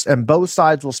circus, and both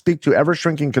sides will speak to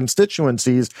ever-shrinking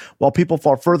constituencies while people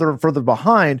fall further and further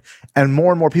behind, and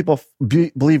more people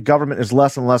believe government is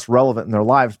less and less relevant in their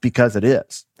lives because it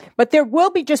is. But there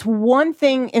will be just one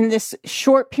thing in this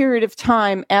short period of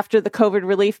time after the COVID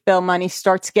relief bill money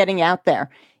starts getting out there.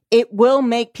 It will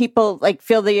make people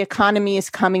feel the economy is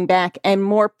coming back and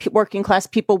more working class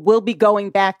people will be going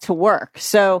back to work.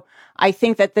 So I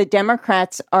think that the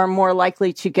Democrats are more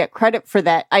likely to get credit for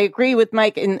that. I agree with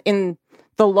Mike in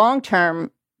the long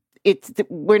term.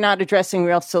 We're not addressing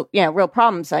real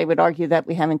problems. I would argue that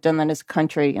we haven't done that as a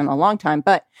country in a long time,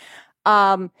 but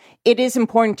it is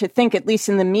important to think, at least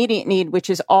in the immediate need, which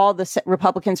is all the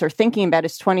Republicans are thinking about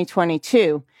is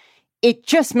 2022. It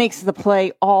just makes the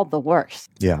play all the worse.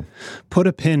 Yeah. Put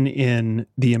a pin in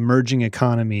the emerging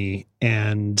economy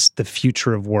and the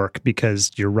future of work,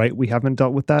 because you're right, we haven't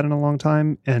dealt with that in a long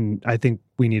time. And I think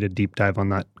we need a deep dive on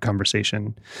that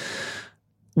conversation.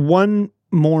 One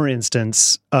more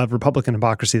instance of Republican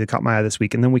hypocrisy that caught my eye this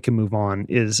week, and then we can move on,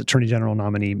 is Attorney General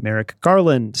nominee Merrick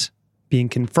Garland being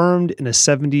confirmed in a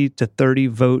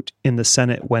 70-30 vote in the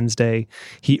Senate Wednesday.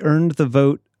 He earned the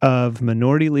vote of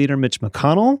Minority Leader Mitch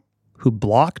McConnell, who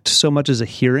blocked so much as a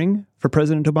hearing for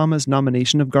President Obama's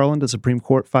nomination of Garland to the Supreme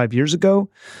Court 5 years ago.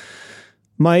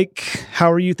 Mike,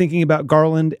 how are you thinking about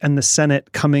Garland and the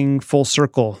Senate coming full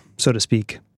circle, so to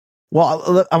speak?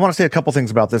 Well, I want to say a couple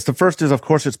things about this. The first is, of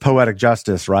course, it's poetic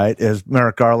justice, right? Is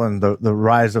Merrick Garland, the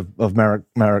rise of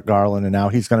Merrick Garland, and now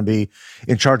he's going to be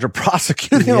in charge of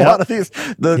prosecuting a lot of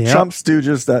the Trump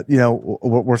stooges that,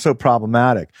 were so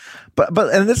problematic. But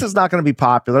and this is not going to be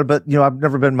popular, but, I've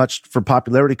never been much for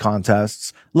popularity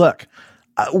contests. Look,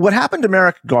 what happened to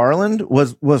Merrick Garland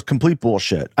was complete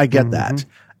bullshit. I get that.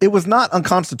 It was not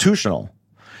unconstitutional.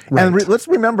 Right. And let's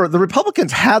remember, the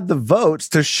Republicans had the votes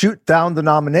to shoot down the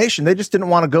nomination. They just didn't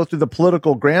want to go through the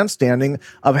political grandstanding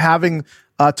of having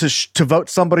to vote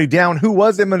somebody down who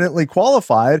was eminently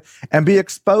qualified and be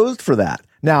exposed for that.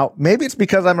 Now, maybe it's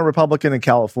because I'm a Republican in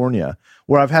California,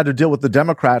 where I've had to deal with the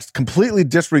Democrats completely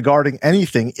disregarding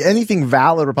anything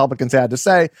valid Republicans had to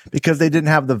say because they didn't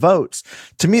have the votes.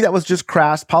 To me, that was just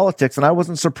crass politics, and I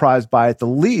wasn't surprised by it the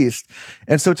least.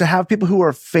 And so to have people who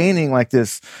are feigning like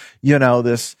this,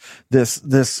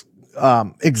 this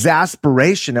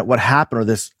exasperation at what happened, or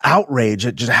this outrage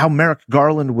at just how Merrick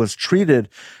Garland was treated,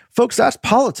 folks, that's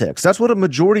politics. That's what a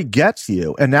majority gets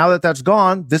you. And now that that's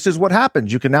gone, this is what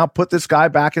happens. You can now put this guy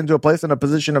back into a place in a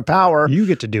position of power. You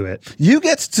get to do it. You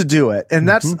get to do it. And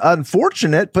that's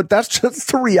unfortunate, but that's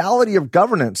just the reality of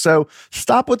governance. So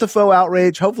stop with the faux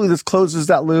outrage. Hopefully this closes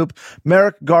that loop.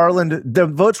 Merrick Garland, the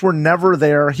votes were never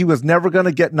there. He was never going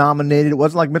to get nominated. It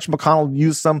wasn't like Mitch McConnell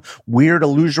used some weird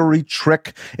illusory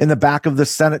trick in the back of the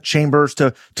Senate chambers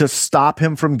to stop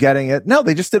him from getting it. No,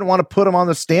 they just didn't want to put him on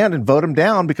the stand and vote him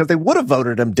down because they would have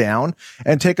voted him down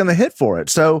and taken the hit for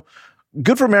it. So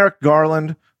good for Merrick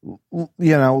Garland.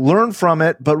 Learn from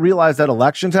it, but realize that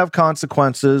elections have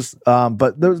consequences.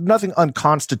 But there's nothing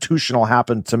unconstitutional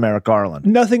happened to Merrick Garland.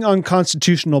 Nothing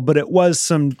unconstitutional, but it was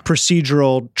some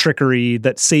procedural trickery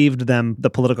that saved them the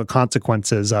political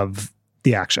consequences of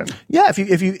the action. Yeah,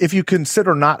 if you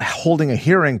consider not holding a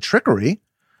hearing trickery.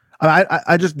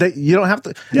 You don't have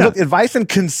to look, advice and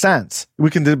consent.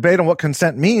 We can debate on what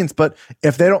consent means, but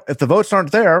if the votes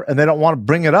aren't there and they don't want to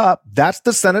bring it up, that's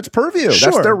the Senate's purview.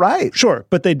 Sure. That's their right. Sure.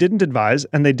 But they didn't advise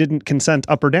and they didn't consent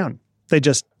up or down. They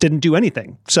just didn't do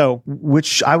anything. So,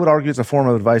 which I would argue is a form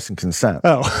of advice and consent.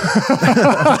 Oh,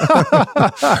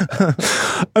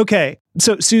 okay.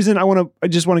 So, Susan, I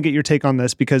just want to get your take on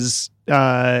this because,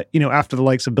 after the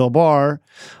likes of Bill Barr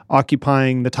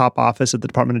occupying the top office at the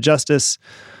Department of Justice,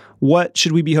 what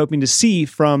should we be hoping to see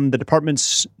from the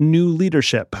department's new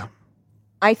leadership?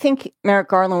 I think Merrick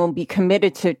Garland will be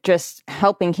committed to just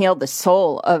helping heal the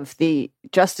soul of the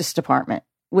Justice Department,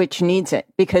 which needs it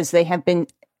because they have been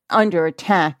under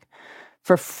attack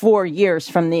for 4 years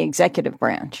from the executive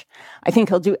branch. I think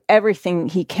he'll do everything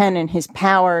he can in his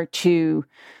power to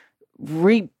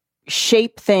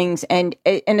reshape things and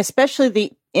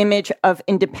especially image of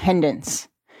independence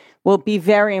will be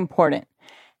very important.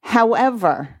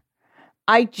 However,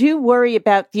 I do worry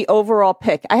about the overall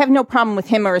pick. I have no problem with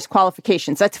him or his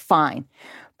qualifications. That's fine.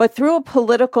 But through a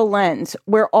political lens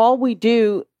where all we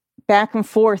do back and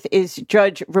forth is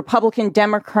judge Republican,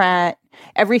 Democrat,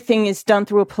 everything is done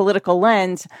through a political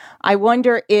lens, I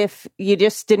wonder if you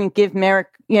just didn't give Merrick,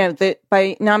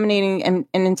 by nominating and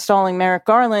installing Merrick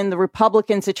Garland, the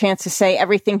Republicans a chance to say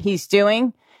everything he's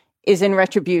doing is in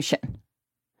retribution.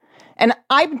 And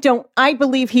I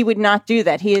believe he would not do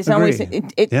that. He has always,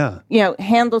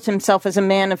 handled himself as a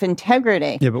man of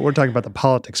integrity. Yeah, but we're talking about the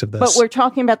politics of this. But we're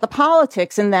talking about the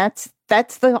politics, and that's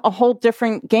a whole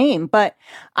different game. But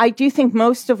I do think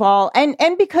most of all, and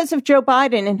because of Joe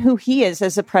Biden and who he is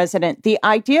as a president, the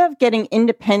idea of getting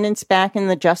independence back in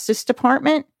the Justice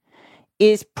Department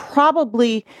is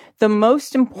probably the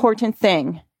most important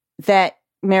thing that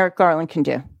Merrick Garland can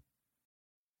do.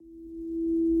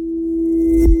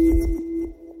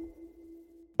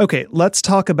 Okay, let's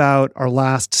talk about our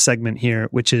last segment here,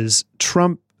 which is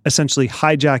Trump essentially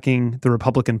hijacking the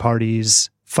Republican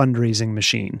Party's fundraising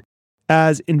machine.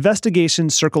 As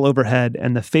investigations circle overhead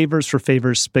and the favors for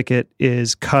favors spigot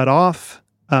is cut off,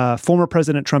 former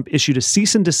President Trump issued a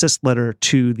cease and desist letter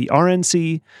to the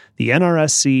RNC, the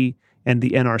NRSC, and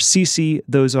the NRCC.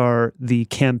 Those are the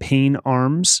campaign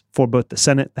arms for both the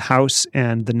Senate, the House,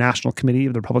 and the National Committee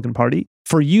of the Republican Party,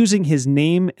 for using his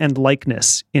name and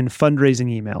likeness in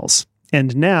fundraising emails.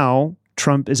 And now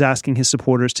Trump is asking his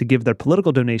supporters to give their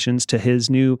political donations to his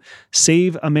new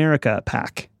Save America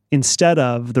PAC instead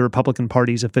of the Republican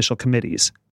Party's official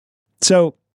committees.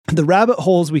 So the rabbit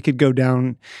holes we could go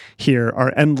down here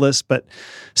are endless, but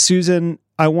Susan,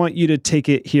 I want you to take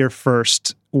it here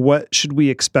first. What should we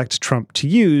expect Trump to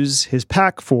use his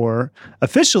PAC for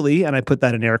officially, and I put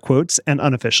that in air quotes, and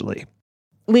unofficially?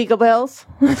 Legal bills.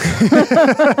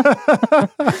 A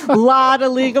lot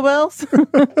of legal bills.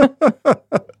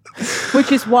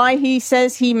 Which is why he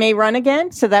says he may run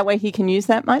again, so that way he can use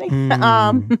that money.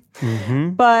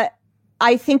 But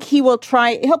I think he'll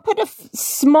put a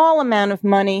small amount of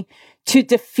money to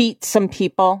defeat some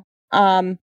people.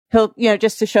 He'll,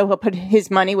 just to show he'll put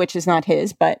his money, which is not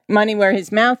his, but money where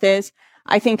his mouth is.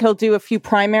 I think he'll do a few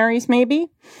primaries maybe.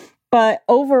 But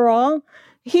overall,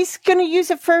 he's going to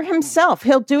use it for himself.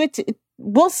 He'll do it.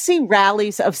 We'll see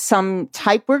rallies of some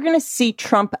type. We're going to see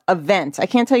Trump events. I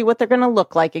can't tell you what they're going to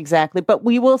look like exactly, but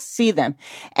we will see them.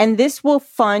 And this will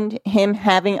fund him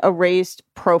having a raised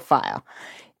profile.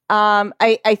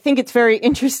 I think it's very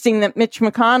interesting that Mitch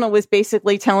McConnell was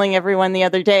basically telling everyone the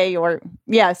other day,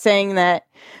 saying that,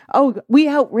 we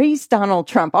outraised Donald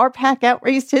Trump. Our PAC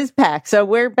outraised his PAC, so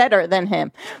we're better than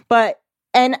him. But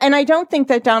And I don't think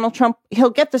that Donald Trump, he'll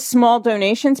get the small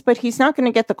donations, but he's not going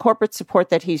to get the corporate support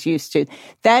that he's used to.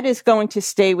 That is going to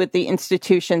stay with the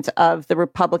institutions of the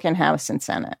Republican House and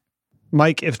Senate.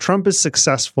 Mike, if Trump is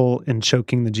successful in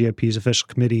choking the GOP's official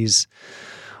committees,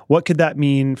 what could that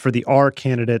mean for the R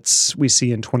candidates we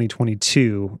see in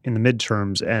 2022 in the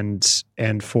midterms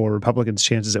and for Republicans'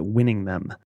 chances at winning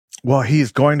them? Well,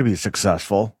 he's going to be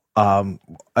successful. And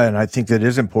I think that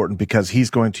is important because he's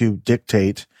going to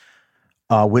dictate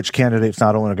which candidate's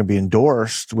not only going to be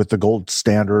endorsed with the gold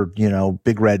standard,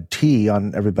 big red T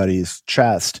on everybody's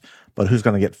chest, but who's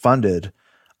going to get funded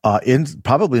in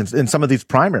some of these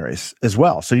primaries as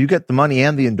well. So you get the money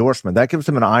and the endorsement. That gives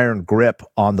him an iron grip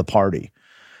on the party.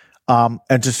 And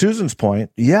to Susan's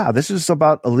point, this is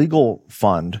about a legal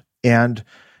fund. And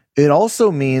it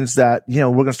also means that,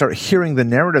 we're going to start hearing the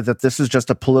narrative that this is just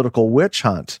a political witch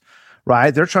hunt.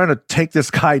 Right? They're trying to take this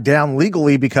guy down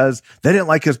legally because they didn't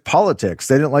like his politics.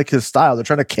 They didn't like his style. They're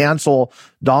trying to cancel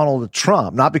Donald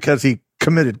Trump, not because he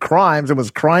committed crimes and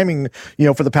was criming,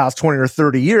 for the past 20 or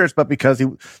 30 years, but because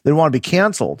they want to be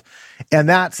canceled. And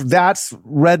that's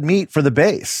red meat for the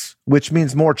base, which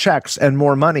means more checks and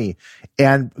more money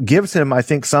and gives him, I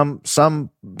think,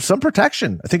 some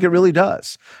protection. I think it really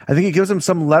does. I think it gives him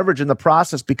some leverage in the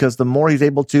process because the more he's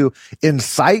able to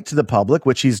incite the public,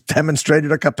 which he's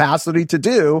demonstrated a capacity to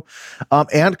do,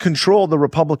 and control the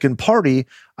Republican Party,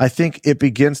 I think it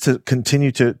begins to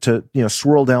continue to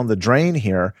swirl down the drain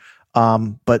here.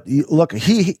 But look,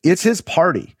 it's his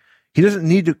party. He doesn't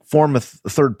need to form a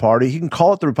third party. He can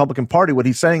call it the Republican Party. What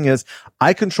he's saying is,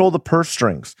 I control the purse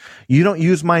strings. You don't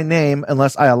use my name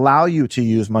unless I allow you to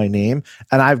use my name.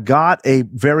 And I've got a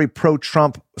very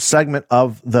pro-Trump segment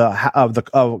of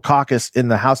the caucus in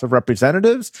the House of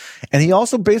Representatives. And he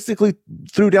also basically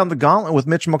threw down the gauntlet with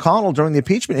Mitch McConnell during the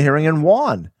impeachment hearing and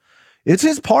won. It's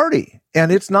his party.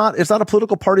 And it's not a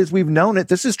political party as we've known it.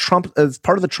 This is Trump as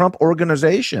part of the Trump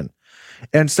organization.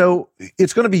 And so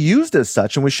it's going to be used as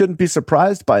such, and we shouldn't be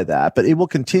surprised by that. But it will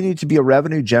continue to be a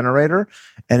revenue generator,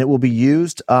 and it will be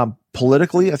used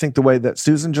politically, I think, the way that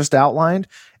Susan just outlined,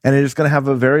 and it is going to have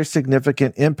a very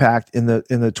significant impact in the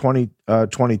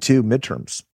 2022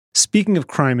 midterms. Speaking of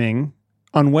criming,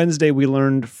 on Wednesday, we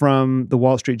learned from the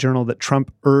Wall Street Journal that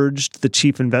Trump urged the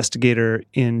chief investigator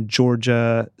in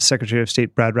Georgia, Secretary of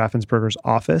State Brad Raffensperger's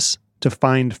office, to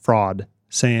find fraud,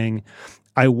 saying,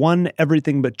 I won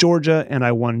everything but Georgia, and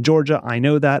I won Georgia. I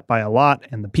know that by a lot,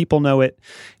 and the people know it.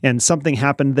 And something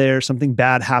happened there. Something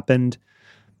bad happened.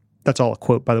 That's all a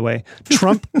quote, by the way.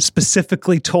 Trump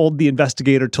specifically told the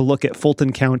investigator to look at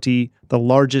Fulton County, the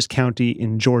largest county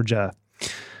in Georgia.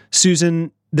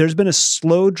 Susan, there's been a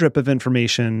slow drip of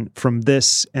information from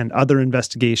this and other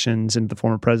investigations into the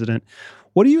former president.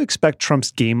 What do you expect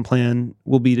Trump's game plan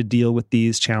will be to deal with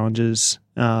these challenges?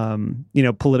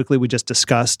 Politically, we just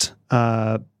discussed,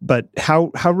 but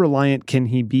how reliant can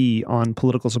he be on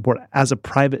political support as a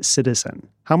private citizen?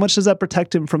 How much does that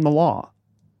protect him from the law?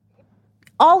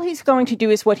 All he's going to do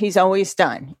is what he's always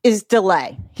done, is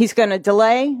delay. He's going to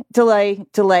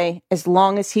delay as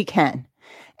long as he can.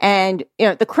 And,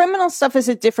 the criminal stuff is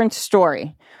a different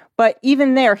story. But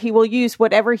even there, he will use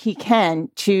whatever he can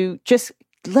to just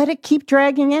let it keep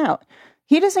dragging out.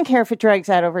 He doesn't care if it drags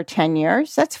out over 10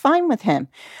 years. That's fine with him.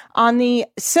 On the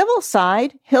civil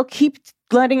side, he'll keep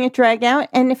letting it drag out.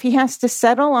 And if he has to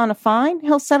settle on a fine,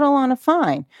 he'll settle on a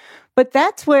fine. But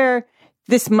that's where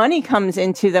this money comes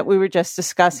into that we were just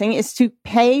discussing, is to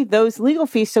pay those legal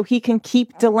fees so he can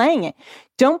keep delaying it.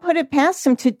 Don't put it past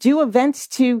him to do events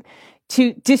to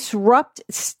disrupt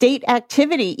state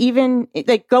activity, even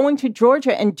like going to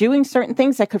Georgia and doing certain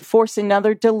things that could force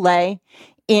another delay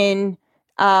in,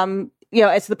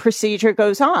 as the procedure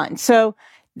goes on. So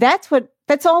that's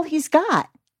all he's got.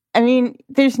 I mean,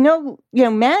 there's no,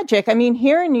 magic. I mean,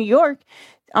 here in New York,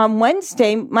 on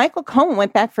Wednesday, Michael Cohen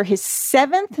went back for his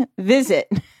 7th visit.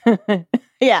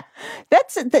 Yeah,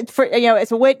 that's for,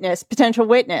 as a witness, potential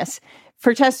witness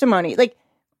for testimony,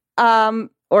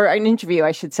 or an interview,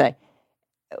 I should say,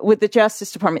 with the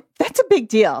Justice Department. That's a big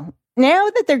deal. Now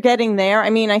that they're getting there, I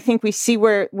mean, I think we see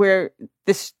where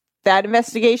that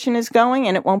investigation is going,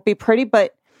 and it won't be pretty.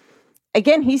 But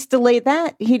again, he's delayed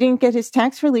that. He didn't get his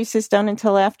tax releases done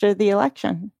until after the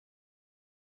election.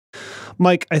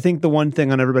 Mike, I think the one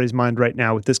thing on everybody's mind right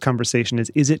now with this conversation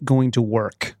is it going to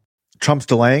work? Trump's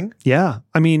delaying? Yeah.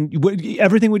 I mean,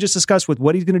 everything we just discussed with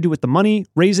what he's going to do with the money,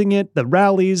 raising it, the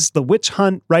rallies, the witch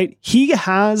hunt, right? He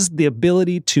has the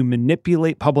ability to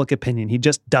manipulate public opinion. He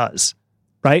just does,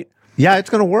 right? Yeah, it's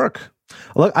going to work.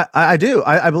 Look, I do.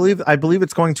 I believe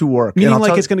it's going to work. Meaning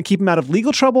it's going to keep him out of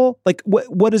legal trouble? Like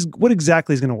what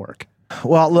exactly is going to work?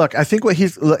 Well, look, I think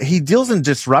he deals in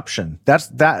disruption. That's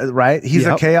that, right? He's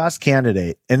a chaos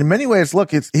candidate. And in many ways,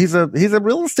 look, he's a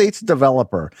real estate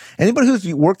developer. Anybody who's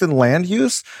worked in land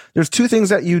use, there's two things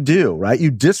that you do, right? You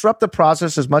disrupt the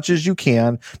process as much as you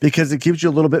can because it gives you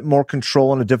a little bit more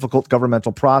control in a difficult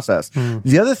governmental process.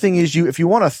 The other thing is if you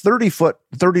want a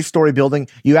 30-story building,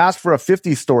 you ask for a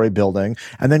 50-story building,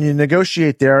 and then you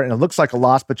negotiate there, and it looks like a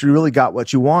loss, but you really got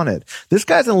what you wanted. This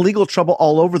guy's in legal trouble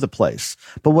all over the place.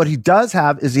 But what he does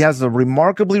have is he has a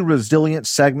remarkably resilient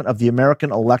segment of the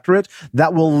American electorate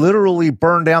that will literally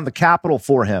burn down the Capitol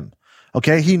for him.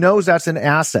 Okay, he knows that's an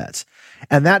asset.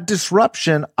 And that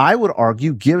disruption, I would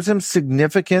argue, gives him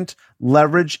significant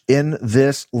leverage in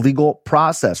this legal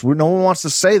process. No one wants to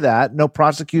say that. No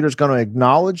prosecutor is going to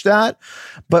acknowledge that.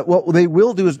 But what they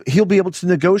will do is he'll be able to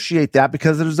negotiate that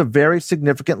because it is a very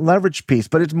significant leverage piece.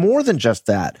 But it's more than just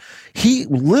that. He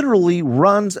literally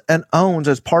runs and owns,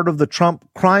 as part of the Trump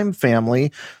crime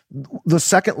family, the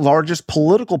second largest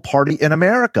political party in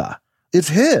America. It's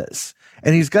his.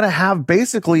 And he's going to have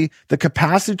basically the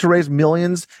capacity to raise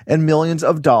millions and millions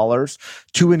of dollars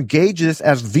to engage this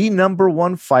as the number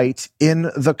one fight in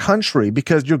the country,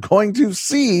 because you're going to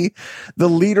see the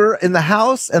leader in the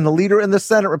House and the leader in the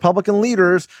Senate, Republican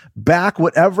leaders, back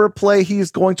whatever play he's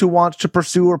going to want to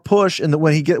pursue or push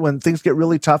when things get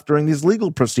really tough during these legal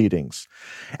proceedings.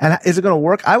 And is it going to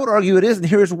work? I would argue it is, and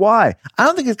here's why. I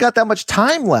don't think he's got that much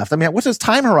time left. I mean, what's his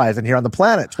time horizon here on the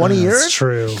planet? 20 years? That's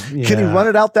true. Yeah. Can he run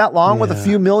it out that long with a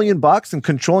few $1 million and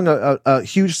controlling a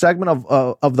huge segment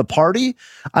of the party?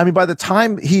 I mean, by the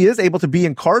time he is able to be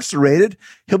incarcerated,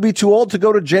 he'll be too old to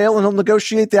go to jail, and he'll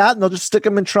negotiate that, and they'll just stick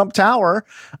him in Trump Tower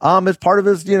as part of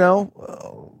his,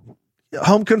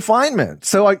 home confinement.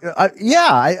 So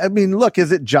I mean, look,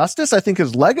 is it justice? I think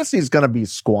his legacy is going to be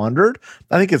squandered.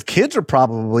 I think his kids are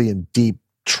probably in deep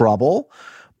trouble.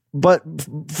 But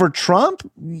for Trump,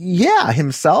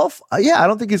 himself, I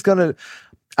don't think he's going to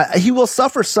He will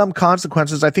suffer some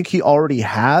consequences. I think he already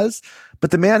has,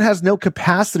 but the man has no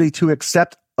capacity to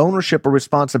accept ownership or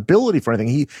responsibility for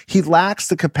anything. He lacks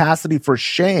the capacity for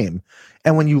shame.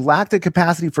 And when you lack the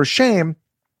capacity for shame,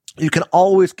 you can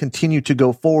always continue to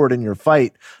go forward in your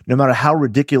fight, no matter how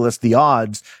ridiculous the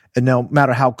odds, and no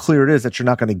matter how clear it is that you're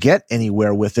not going to get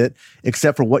anywhere with it,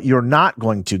 except for what you're not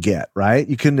going to get, right?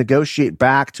 You can negotiate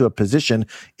back to a position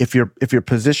if you're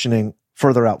positioning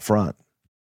further out front.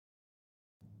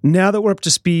 Now that we're up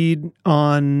to speed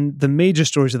on the major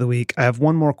stories of the week, I have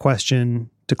one more question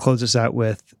to close us out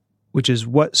with, which is,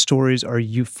 what stories are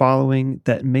you following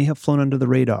that may have flown under the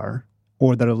radar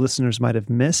or that our listeners might have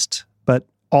missed, but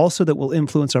also that will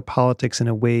influence our politics in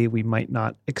a way we might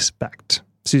not expect?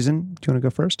 Susan, do you want to go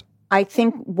first? I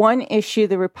think one issue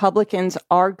the Republicans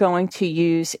are going to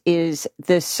use is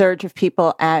the surge of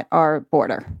people at our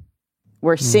border.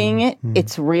 We're seeing it.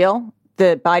 It's real.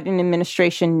 The Biden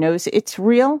administration knows it's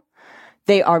real.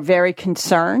 They are very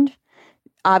concerned.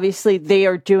 Obviously, they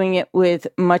are doing it with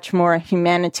much more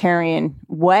humanitarian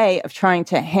way of trying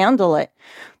to handle it.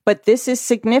 But this is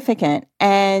significant.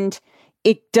 And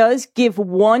it does give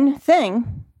one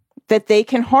thing that they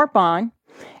can harp on,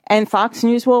 and Fox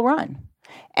News will run.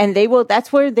 And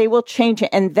that's where they will change it.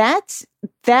 And that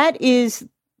is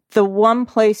the one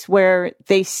place where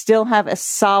they still have a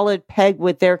solid peg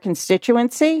with their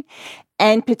constituency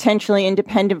and potentially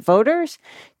independent voters.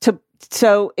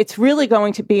 So it's really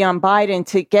going to be on Biden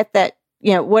to get that,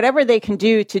 whatever they can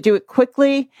do to do it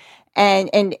quickly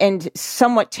and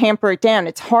somewhat tamper it down.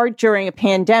 It's hard during a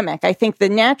pandemic. I think the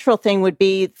natural thing would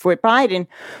be for Biden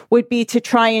would be to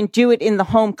try and do it in the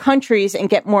home countries and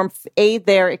get more aid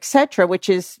there, et cetera, which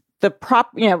is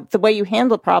the way you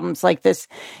handle problems like this,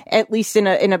 at least in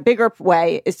a bigger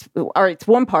way, it's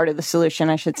one part of the solution,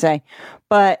 I should say.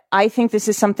 But I think this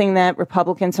is something that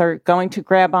Republicans are going to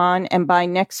grab on. And by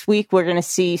next week, we're going to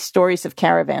see stories of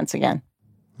caravans again.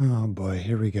 Oh boy,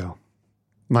 here we go.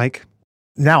 Mike?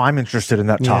 Now I'm interested in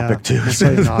that topic too.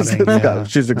 Nodding,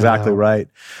 She's exactly right.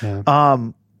 Yeah.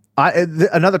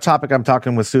 Another topic I'm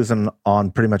talking with Susan on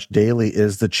pretty much daily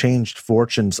is the changed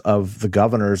fortunes of the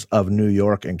governors of New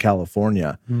York and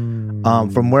California.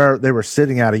 From where they were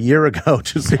sitting at a year ago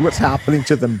to see what's happening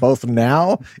to them both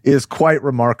now is quite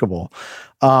remarkable.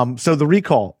 So the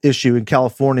recall issue in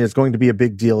California is going to be a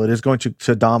big deal. It is going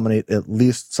to dominate at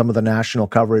least some of the national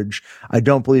coverage. I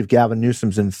don't believe Gavin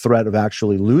Newsom's in threat of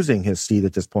actually losing his seat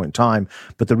at this point in time,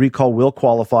 but the recall will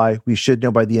qualify. We should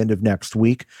know by the end of next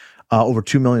week. Over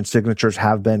 2 million signatures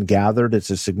have been gathered. It's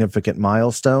a significant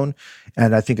milestone,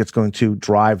 and I think it's going to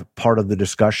drive part of the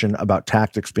discussion about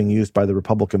tactics being used by the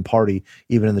Republican Party,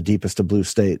 even in the deepest of blue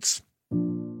states.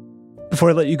 Before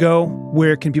I let you go,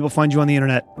 where can people find you on the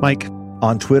internet, Mike?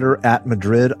 On Twitter at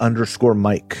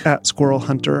Madrid_Mike. At Squirrel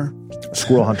Hunter.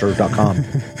 SquirrelHunter.com.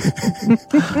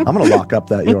 I'm going to lock up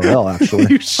that URL, actually.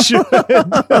 You should.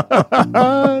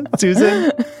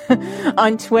 Susan?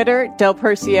 On Twitter, Del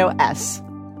Percio S.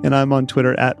 And I'm on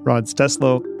Twitter at Rod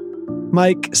Steslow.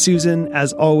 Mike, Susan,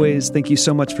 as always, thank you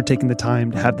so much for taking the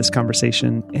time to have this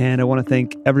conversation. And I want to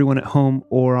thank everyone at home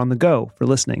or on the go for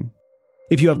listening.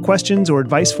 If you have questions or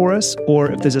advice for us,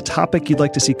 or if there's a topic you'd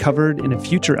like to see covered in a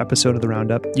future episode of the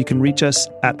Roundup, you can reach us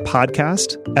at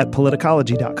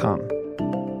podcast@politicology.com.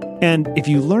 And if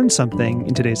you learned something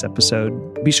in today's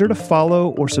episode, be sure to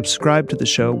follow or subscribe to the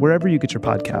show wherever you get your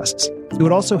podcasts. It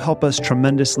would also help us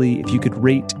tremendously if you could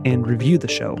rate and review the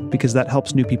show, because that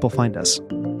helps new people find us.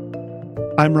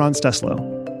 I'm Ron Steslow.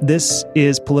 This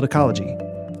is Politicology.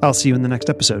 I'll see you in the next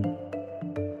episode.